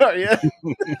yeah. Oh yeah.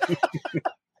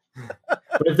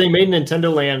 But if they made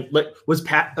Nintendo Land, was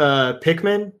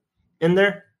Pikmin in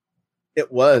there?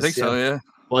 It was. I think so. Yeah.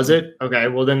 Was it? Okay.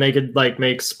 Well, then they could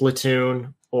make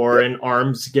Splatoon or an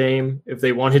ARMS game if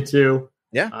they wanted to.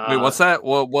 Yeah. Wait, what's that?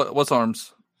 What's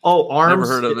ARMS? Oh, ARMS.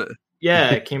 Never heard of it.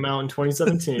 Yeah, it came out in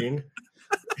 2017.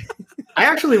 I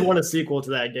actually want a sequel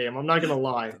to that game. I'm not gonna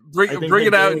lie. Bring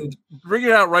it out. Bring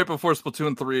it out right before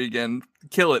Splatoon 3 again.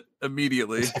 Kill it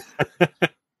immediately.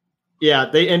 Yeah,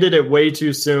 they ended it way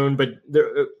too soon,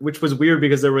 which was weird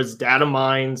because there was data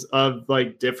mines of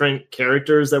different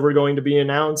characters that were going to be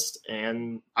announced,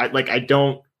 and I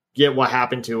don't get what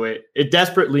happened to it. It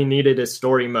desperately needed a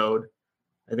story mode.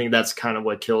 I think that's kind of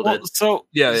what killed it. So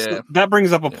yeah. That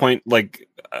brings up a point. We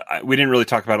didn't really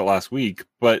talk about it last week,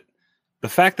 but the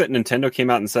fact that Nintendo came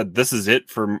out and said this is it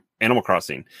for Animal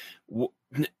Crossing,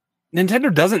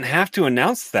 Nintendo doesn't have to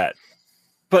announce that.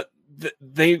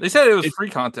 They said it was free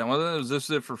content. Was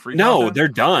this it for free? No, content? They're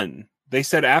done. They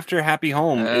said after Happy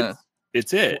Home,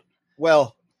 it's it.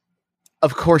 Well,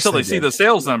 of course, until they see the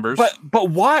sales numbers.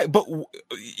 But why? But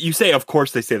you say, of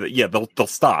course, they say that. Yeah, they'll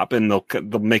stop and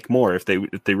they'll make more if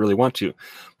they really want to.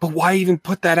 But why even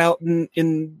put that out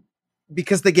in?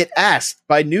 Because they get asked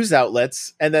by news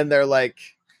outlets, and then they're like,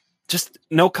 just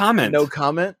no comment. No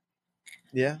comment.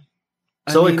 Yeah.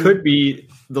 So it could be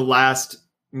the last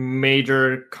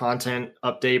major content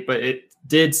update, but it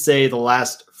did say the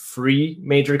last free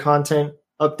major content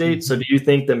update. Mm-hmm. So do you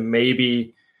think that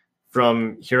maybe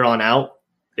from here on out,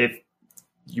 if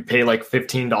you pay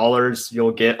 $15,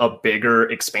 you'll get a bigger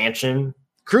expansion?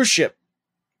 Cruise ship.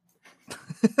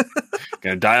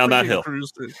 Gonna die on that hill.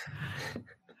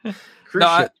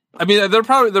 I mean, they're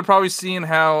probably seeing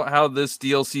how this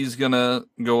DLC is gonna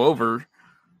go over.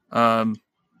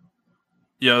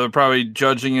 Yeah, they're probably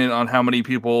judging it on how many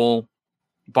people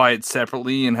buy it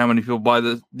separately and how many people buy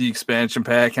the expansion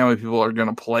pack, how many people are going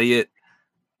to play it.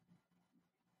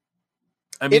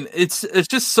 I mean, it's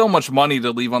just so much money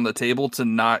to leave on the table to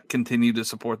not continue to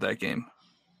support that game.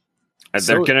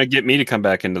 They're gonna get me to come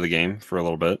back into the game for a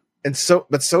little bit,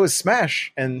 but so is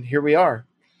Smash, and here we are.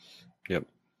 Yep.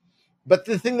 But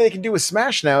the thing they can do with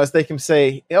Smash now is they can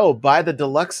say, "Oh, buy the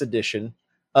deluxe edition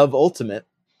of Ultimate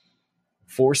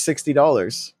for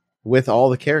 $60 with all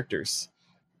the characters,"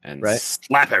 and right?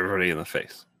 slap everybody in the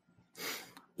face.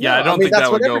 Yeah, I don't think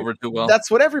that would go over too well. That's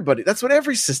what every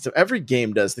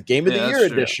game does. The Game of the Year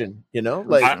edition, you know?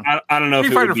 Like I don't know if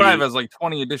Street Fighter 5 has like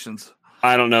 20 editions.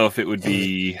 I don't know if it would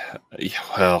be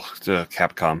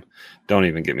Capcom. Don't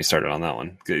even get me started on that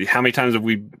one. How many times have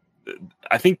we?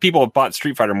 I think people have bought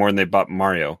Street Fighter more than they bought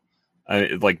Mario,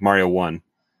 like Mario 1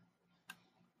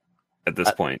 at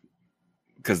this point,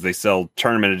 because they sell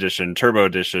Tournament Edition, Turbo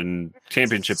Edition,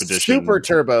 Championship Edition, Super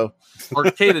Turbo,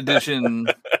 Arcade Edition.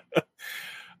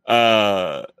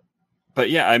 But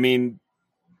yeah, I mean,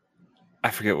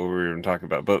 I forget what we were even talking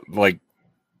about, but like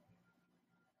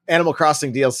Animal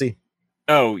Crossing DLC.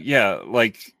 Oh yeah,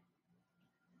 like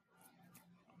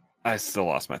I still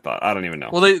lost my thought. I don't even know.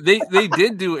 Well, they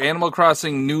did do Animal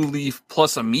Crossing New Leaf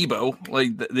plus Amiibo.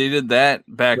 Like they did that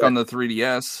back on the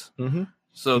 3DS. Mm-hmm.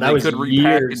 So they could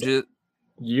repackage it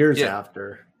years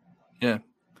after. Yeah.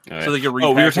 Right. So they could we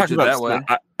were repackage talking it about that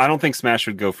way. I don't think Smash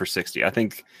would go for 60. I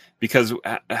think because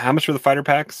how much were the fighter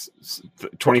packs?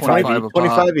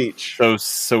 25 each.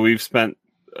 So we've spent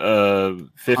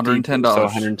 $50, $110. So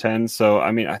 110. So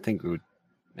I mean, I think it would.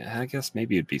 I guess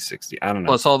maybe it'd be 60. I don't know.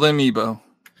 Plus all the Amiibo.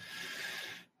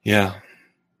 Yeah,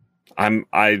 I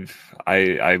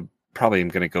probably am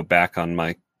going to go back on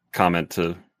my comment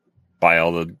to buy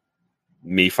all the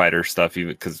Mii Fighter stuff,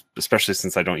 even because especially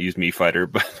since I don't use Mii Fighter,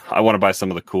 but I want to buy some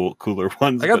of the cooler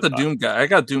ones. I got the Doom guy. I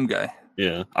got Doom guy.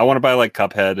 Yeah, I want to buy like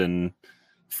Cuphead and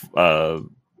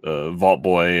Vault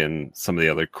Boy and some of the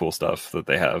other cool stuff that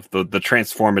they have. The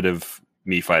transformative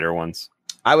Mii Fighter ones.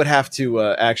 I would have to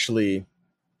actually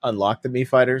unlock the Mii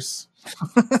Fighters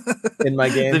in my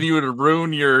game. Then you would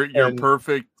ruin your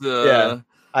perfect.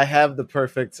 I have the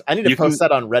perfect. I need to post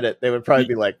that on Reddit. They would probably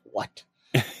be like, "What?"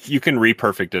 You can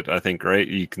reperfect it, I think, right?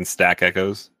 You can stack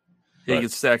echoes. Yeah, you can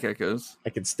stack echoes. I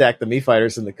can stack the Mii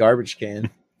Fighters in the garbage can.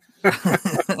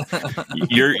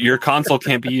 Your console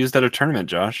can't be used at a tournament,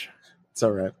 Josh. It's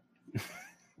all right.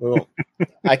 Well,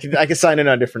 I can sign in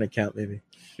on a different account, maybe.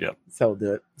 Yep. That's how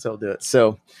we'll do it.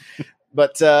 So,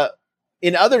 but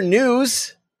in other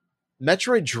news,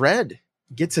 Metroid Dread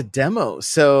gets a demo.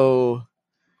 So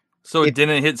it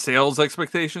didn't hit sales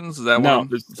expectations? Is that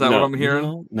what I'm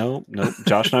hearing? No.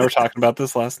 Josh and I were talking about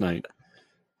this last night.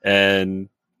 And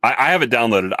I have it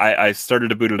downloaded. I started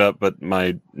to boot it up, but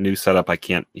my new setup, I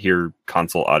can't hear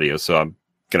console audio. So I'm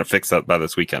going to fix that by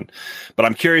this weekend. But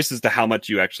I'm curious as to how much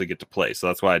you actually get to play. So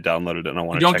that's why I downloaded it and I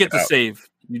want to check it out. You don't get to save.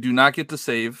 You do not get to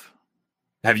save.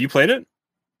 Have you played it?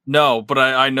 No, but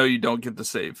I know you don't get to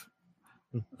save.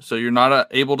 So you're not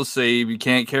able to save. You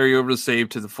can't carry over the save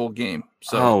to the full game.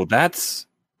 So that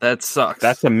sucks.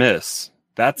 That's a miss.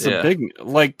 That's a big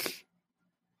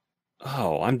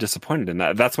I'm disappointed in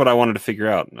that. That's what I wanted to figure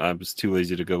out. I was too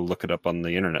lazy to go look it up on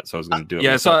the internet, so I was going to do it.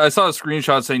 Yeah, I saw a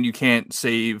screenshot saying you can't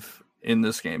save in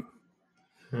this game.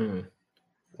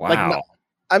 Wow.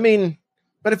 I mean,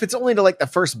 but if it's only to like the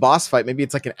first boss fight, maybe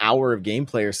it's like an hour of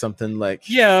gameplay or something. Like,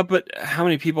 yeah, but how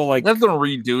many people like have to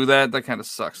redo that? That kind of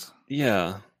sucks.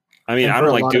 Yeah, I mean, I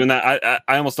don't like doing that.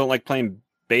 I almost don't like playing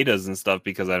betas and stuff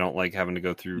because I don't like having to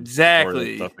go through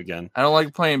stuff again. I don't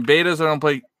like playing betas. I don't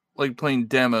like playing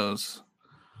demos.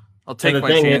 I'll take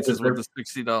my chances with the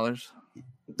 $60.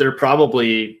 They're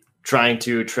probably trying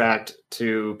to attract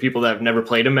to people that have never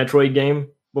played a Metroid game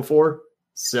before.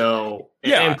 So,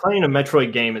 and playing a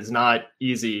Metroid game is not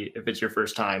easy if it's your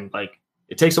first time. Like,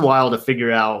 it takes a while to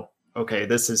figure out, okay,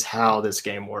 this is how this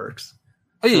game works.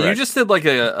 Oh yeah, you just did like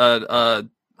a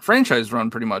franchise run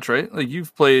pretty much, right? Like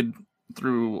you've played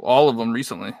through all of them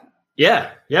recently. Yeah,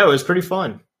 it was pretty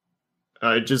fun.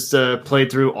 I just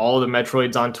played through all the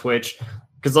Metroids on Twitch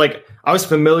because like I was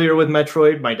familiar with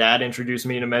Metroid. My dad introduced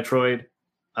me to Metroid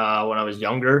when I was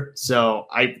younger, so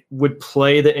I would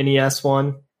play the NES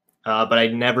one, but I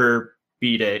never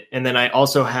beat it. And then I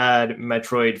also had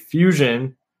Metroid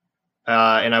Fusion,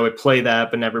 and I would play that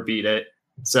but never beat it.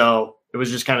 So it was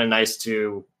just kind of nice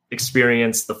to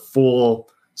experience the full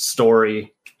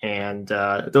story, and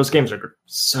those games are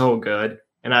so good.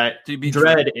 And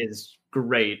Dread is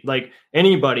great. Like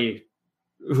anybody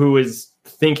who is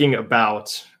thinking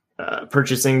about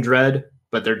purchasing Dread,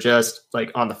 but they're just like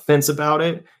on the fence about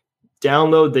it,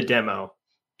 download the demo.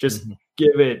 Just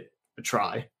give it a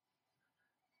try.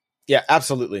 Yeah,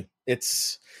 absolutely.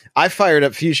 I fired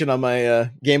up Fusion on my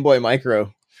Game Boy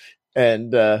Micro.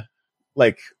 and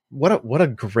like what a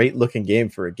great looking game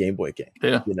for a Game Boy game.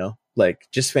 Yeah. You know, like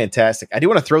just fantastic. I do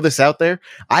want to throw this out there.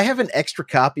 I have an extra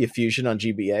copy of Fusion on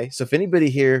GBA. So if anybody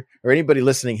here or anybody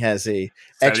listening has a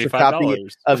extra copy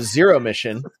 $75. of Zero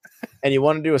Mission and you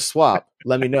want to do a swap,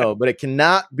 let me know. But it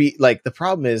cannot be like, the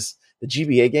problem is the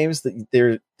GBA games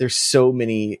that there's so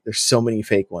many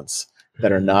fake ones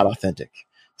that are not authentic.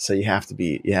 So you have to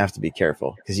be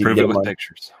careful because you Prove can it get with them on,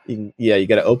 pictures. you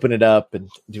got to open it up and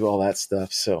do all that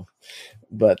stuff. So,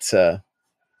 but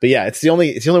yeah, it's the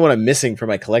only one I'm missing from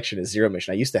my collection is Zero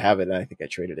Mission. I used to have it and I think I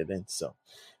traded it in. So,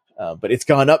 but it's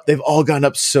gone up. They've all gone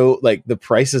up. So like the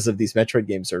prices of these Metroid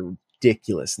games are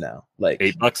ridiculous now. Like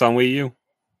 $8 on Wii U.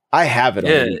 I have it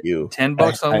on Wii U. $10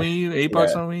 on Wii U,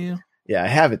 $8 on Wii U. Yeah, I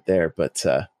have it there, but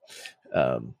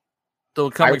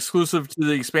They'll come exclusive to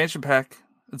the expansion pack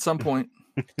at some point.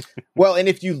 Well, and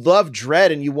if you love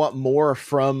Dread and you want more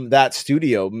from that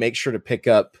studio, make sure to pick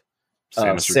up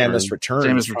Samus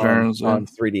Returns on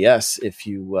 3DS if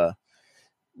you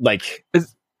like.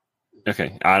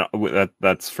 Okay,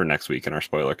 that's for next week in our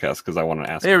spoiler cast because I want to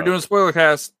ask. Hey, we're doing a spoiler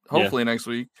cast hopefully next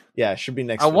week. Yeah, it should be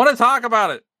next I week. want to talk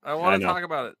about it.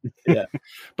 Yeah.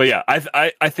 But yeah,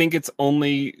 I think it's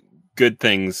only good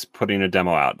things putting a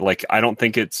demo out. Like I don't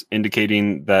think it's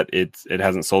indicating that it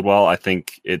hasn't sold well. I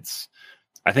think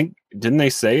didn't they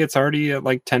say it's already at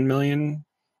like 10 million?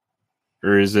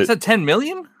 Or is it 10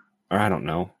 million? Or I don't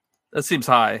know. That seems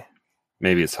high.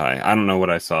 Maybe it's high. I don't know what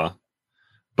I saw.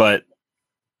 But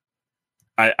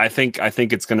I think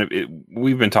it's gonna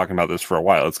we've been talking about this for a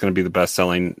while. It's gonna be the best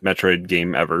selling Metroid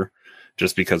game ever,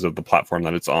 just because of the platform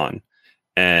that it's on.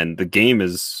 And the game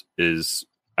is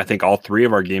I think all three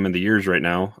of our game of the years right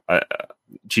now.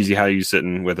 Cheesy, how are you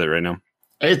sitting with it right now?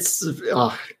 It's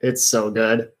so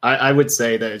good. I would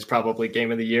say that it's probably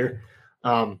game of the year.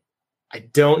 I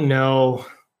don't know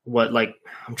what, like,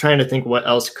 I'm trying to think what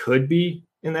else could be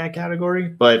in that category,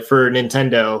 but for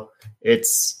Nintendo,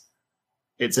 it's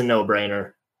a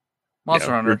no-brainer.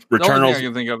 Monster Hunter. Returnal's, the only thing I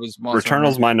can think of is Monster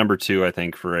Returnal's Hunter. my number 2, I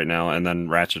think, for right now, and then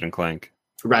Ratchet and Clank.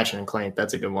 Ratchet and Clank,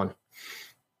 that's a good one.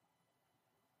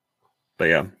 But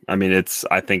yeah, I mean,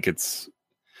 I think it's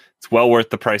well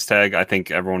worth the price tag. I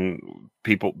think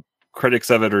critics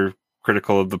of it are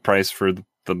critical of the price for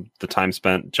the time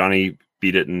spent. Johnny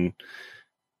beat it in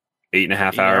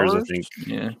 8.5 hours. I think.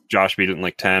 Yeah. Josh beat it in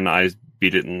like 10. I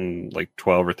beat it in like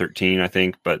 12 or 13, I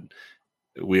think. But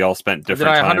we all spent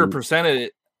different time. I 100%ed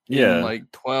it in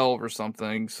like 12 or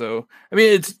something. So I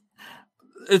mean,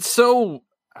 it's so,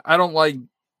 I don't like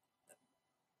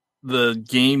the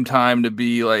game time to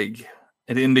be like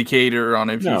an indicator on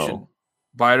if you should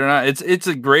buy it or not. It's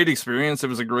a great experience. It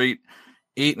was a great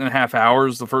 8.5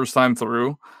 hours the first time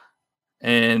through.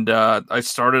 And I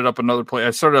started up a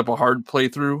hard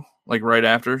playthrough like right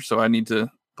after, so I need to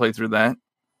play through that.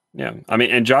 Yeah. I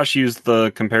mean, and Josh used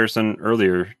the comparison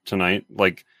earlier tonight.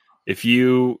 Like if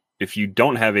you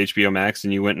don't have HBO Max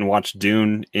and you went and watched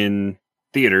Dune in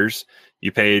theaters,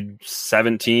 you paid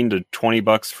 $17 to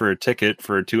 $20 for a ticket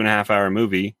for a 2.5 hour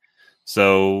movie.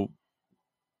 So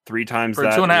 3 times for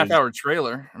that a 2.5 hour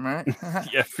trailer, am I right?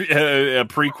 a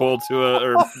prequel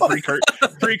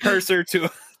to precursor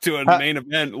to a main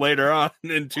event later on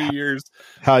in 2 years.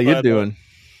 How you doing?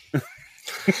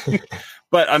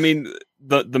 But I mean,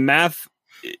 the math,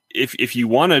 if you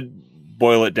want to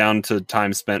boil it down to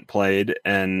time spent played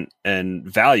and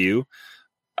value,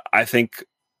 I think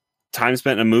time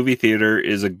spent in a movie theater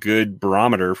is a good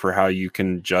barometer for how you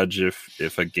can judge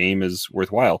if a game is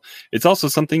worthwhile. It's also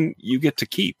something you get to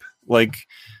keep. Like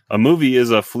a movie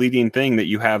is a fleeting thing that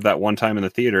you have that one time in the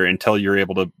theater until you're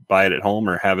able to buy it at home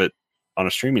or have it on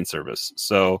a streaming service.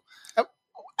 So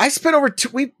I spent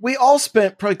we all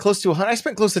spent probably close to 100. I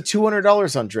spent close to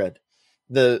 $200 on Dread.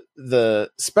 The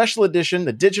special edition,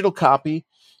 the digital copy,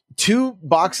 2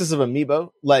 boxes of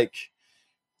Amiibo. Like,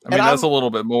 I mean, that's a little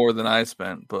bit more than I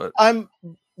spent, but I'm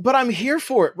here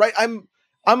for it, right? I'm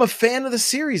a fan of the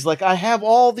series. Like, I have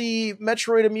all the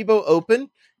Metroid Amiibo open,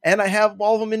 and I have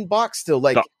all of them in box still.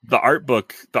 Like the art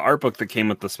book that came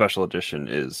with the special edition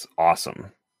is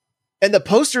awesome. And the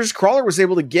posters Crawler was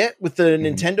able to get with the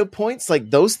Nintendo points, like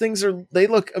those things they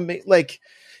look amazing. Like,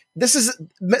 this is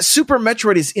Super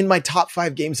Metroid is in my top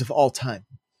 5 games of all time.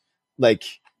 Like,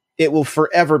 it will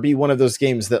forever be one of those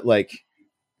games that like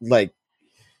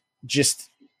just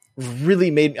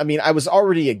really made. I mean, I was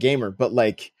already a gamer, but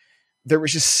like there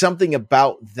was just something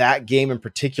about that game in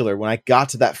particular when I got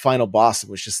to that final boss. It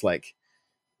was just like,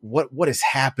 what is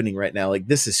happening right now? Like,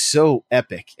 this is so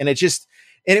epic, and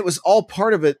it was all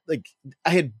part of it. Like,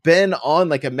 I had been on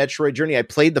like a Metroid journey. I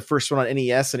played the first one on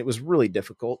NES and it was really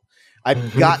difficult. I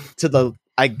got to the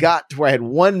I got to where I had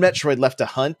one Metroid left to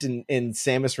hunt in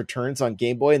Samus Returns on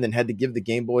Game Boy, and then had to give the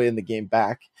Game Boy and the game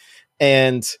back.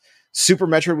 And Super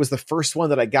Metroid was the first one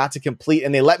that I got to complete,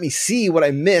 and they let me see what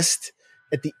I missed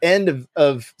at the end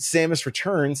of Samus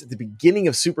Returns at the beginning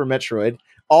of Super Metroid,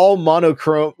 all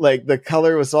monochrome, like the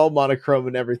color was all monochrome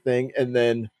and everything. And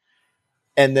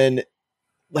then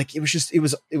like, it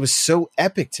was so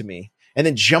epic to me. And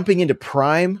then jumping into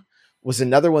Prime was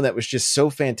another one that was just so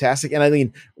fantastic. And I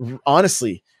mean,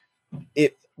 honestly,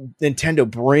 Nintendo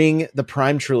bring the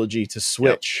Prime trilogy to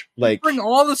Switch. Yep. Like bring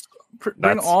all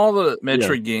the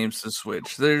Metroid games to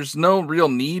Switch. There's no real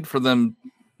need for them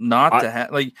not to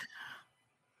have like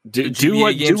do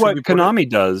what Konami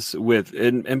does with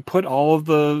and put all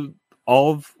the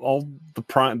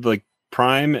Prime, like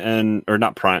Prime and or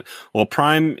not Prime. Well,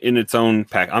 Prime in its own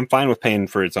pack. I'm fine with paying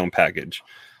for its own package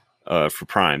for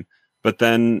Prime. But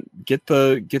then get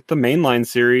the mainline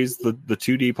series, the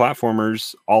 2D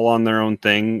platformers, all on their own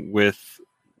thing.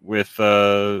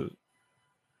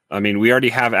 I mean, we already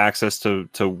have access to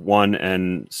 1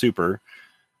 and Super,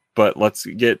 but let's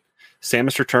get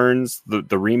Samus Returns,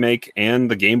 the remake,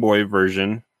 and the Game Boy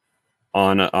version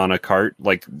on a cart.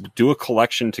 Like, do a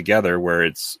collection together where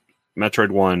it's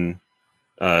Metroid 1,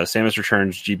 Samus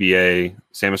Returns GBA,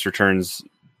 Samus Returns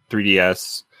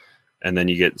 3DS. And then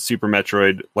you get Super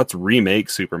Metroid. Let's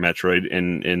remake Super Metroid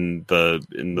in the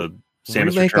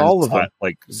Samus Returns, all of them.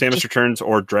 Like Samus Returns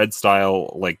or Dread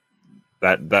style, like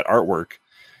that artwork,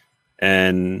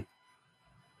 and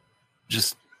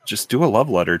just do a love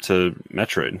letter to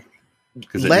Metroid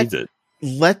because it needs it.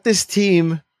 Let this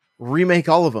team remake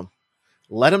all of them.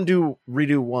 Let them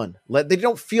redo 1. They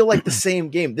don't feel like the same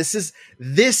game. This is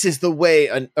the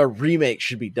way a remake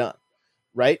should be done.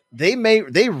 Right? They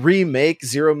remake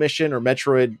Zero Mission or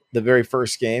Metroid, the very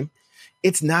first game.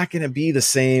 It's not going to be the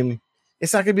same.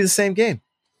 It's not going to be the same game.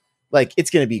 Like, it's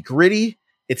going to be gritty.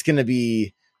 It's going to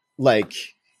be like,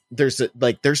 Dread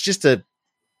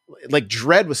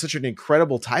was such an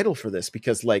incredible title for this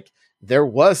because like there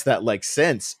was that like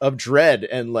sense of dread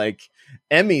and like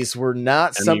Emmys were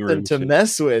not something to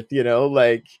mess with, you know,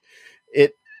 like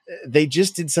they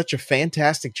just did such a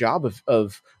fantastic job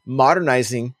of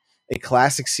modernizing a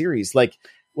classic series. Like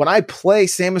when I play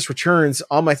Samus Returns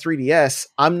on my 3DS,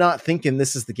 I'm not thinking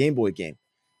this is the Game Boy game.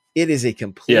 It is a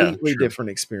completely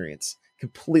different experience.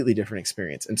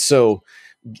 And so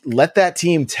let that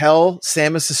team tell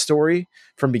Samus' story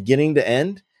from beginning to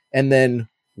end. And then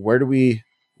where do we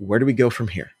go from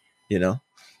here? You know,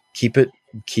 keep it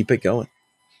going,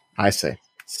 I say.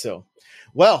 So,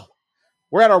 well,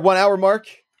 we're at our 1 hour mark.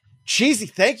 Cheesy,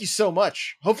 thank you so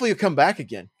much. Hopefully you'll come back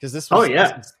again because this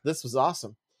was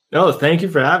awesome. No, thank you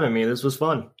for having me. This was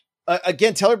fun.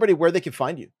 Again, tell everybody where they can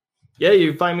find you. Yeah,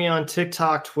 you can find me on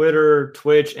TikTok, Twitter,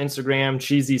 Twitch, Instagram,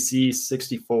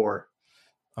 CheesyC64.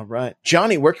 All right.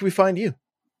 Johnny, where can we find you?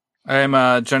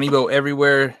 I'm Johnny Bo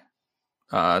everywhere.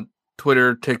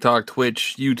 Twitter, TikTok,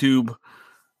 Twitch, YouTube,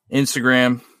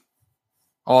 Instagram,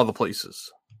 all the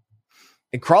places.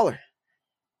 And Crawler.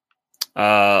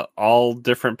 All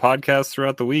different podcasts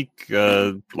throughout the week.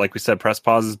 Like we said, Press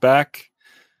Pause is back.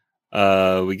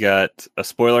 We got a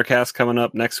spoiler cast coming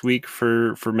up next week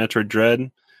for Metroid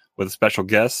Dread with a special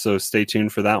guest, so stay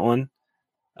tuned for that one.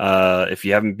 If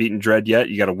you haven't beaten Dread yet,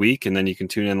 you got a week, and then you can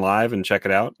tune in live and check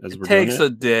it out as we're doing it. Takes a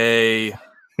day.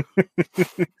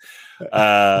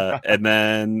 And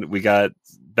then we got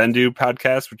Bendu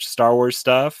podcast, which is Star Wars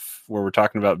stuff, where we're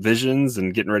talking about visions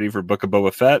and getting ready for Book of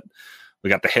Boba Fett. We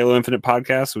got the Halo Infinite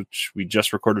podcast, which we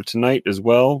just recorded tonight as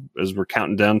well, as we're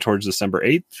counting down towards December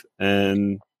 8th.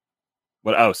 And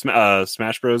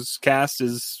Smash Bros. Cast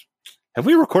is... Have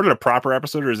we recorded a proper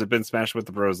episode, or has it been Smash with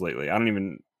the Bros lately? I don't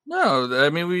even... No, I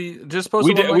mean, we just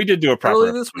posted we did do a proper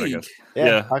episode this week.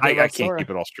 I can't keep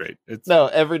it all straight.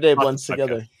 Every day blends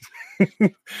together. A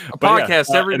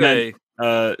podcast every day.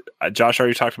 Josh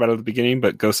already talked about it at the beginning,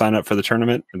 but go sign up for the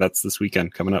tournament. That's this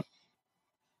weekend coming up.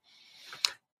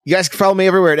 You guys can follow me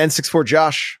everywhere at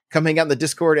N64Josh. Come hang out in the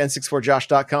Discord,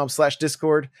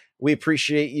 n64josh.com/Discord. We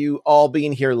appreciate you all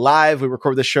being here live. We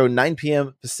record the show 9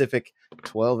 p.m. Pacific,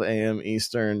 12 a.m.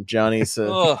 Eastern. Johnny's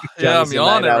I'm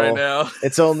yawning right now.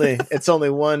 It's only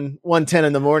 1:10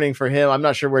 in the morning for him. I'm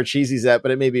not sure where Cheesy's at, but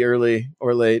it may be early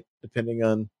or late, depending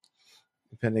on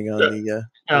the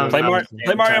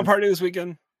play Mario Party this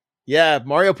weekend. Yeah,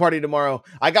 Mario Party tomorrow.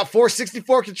 I got 4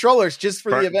 64 controllers just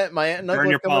for the event. My aunt and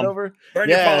uncle are coming over. Burn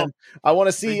your palm. I want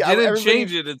to see. They didn't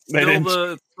change it. It's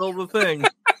still the thing.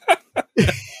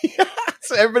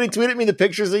 So everybody tweeted me the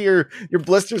pictures of your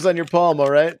blisters on your palm. All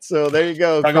right, so there you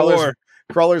go.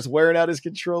 Crawler's wearing out his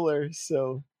controller.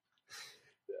 So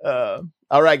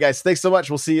All right, guys. Thanks so much.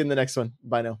 We'll see you in the next one.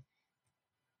 Bye now.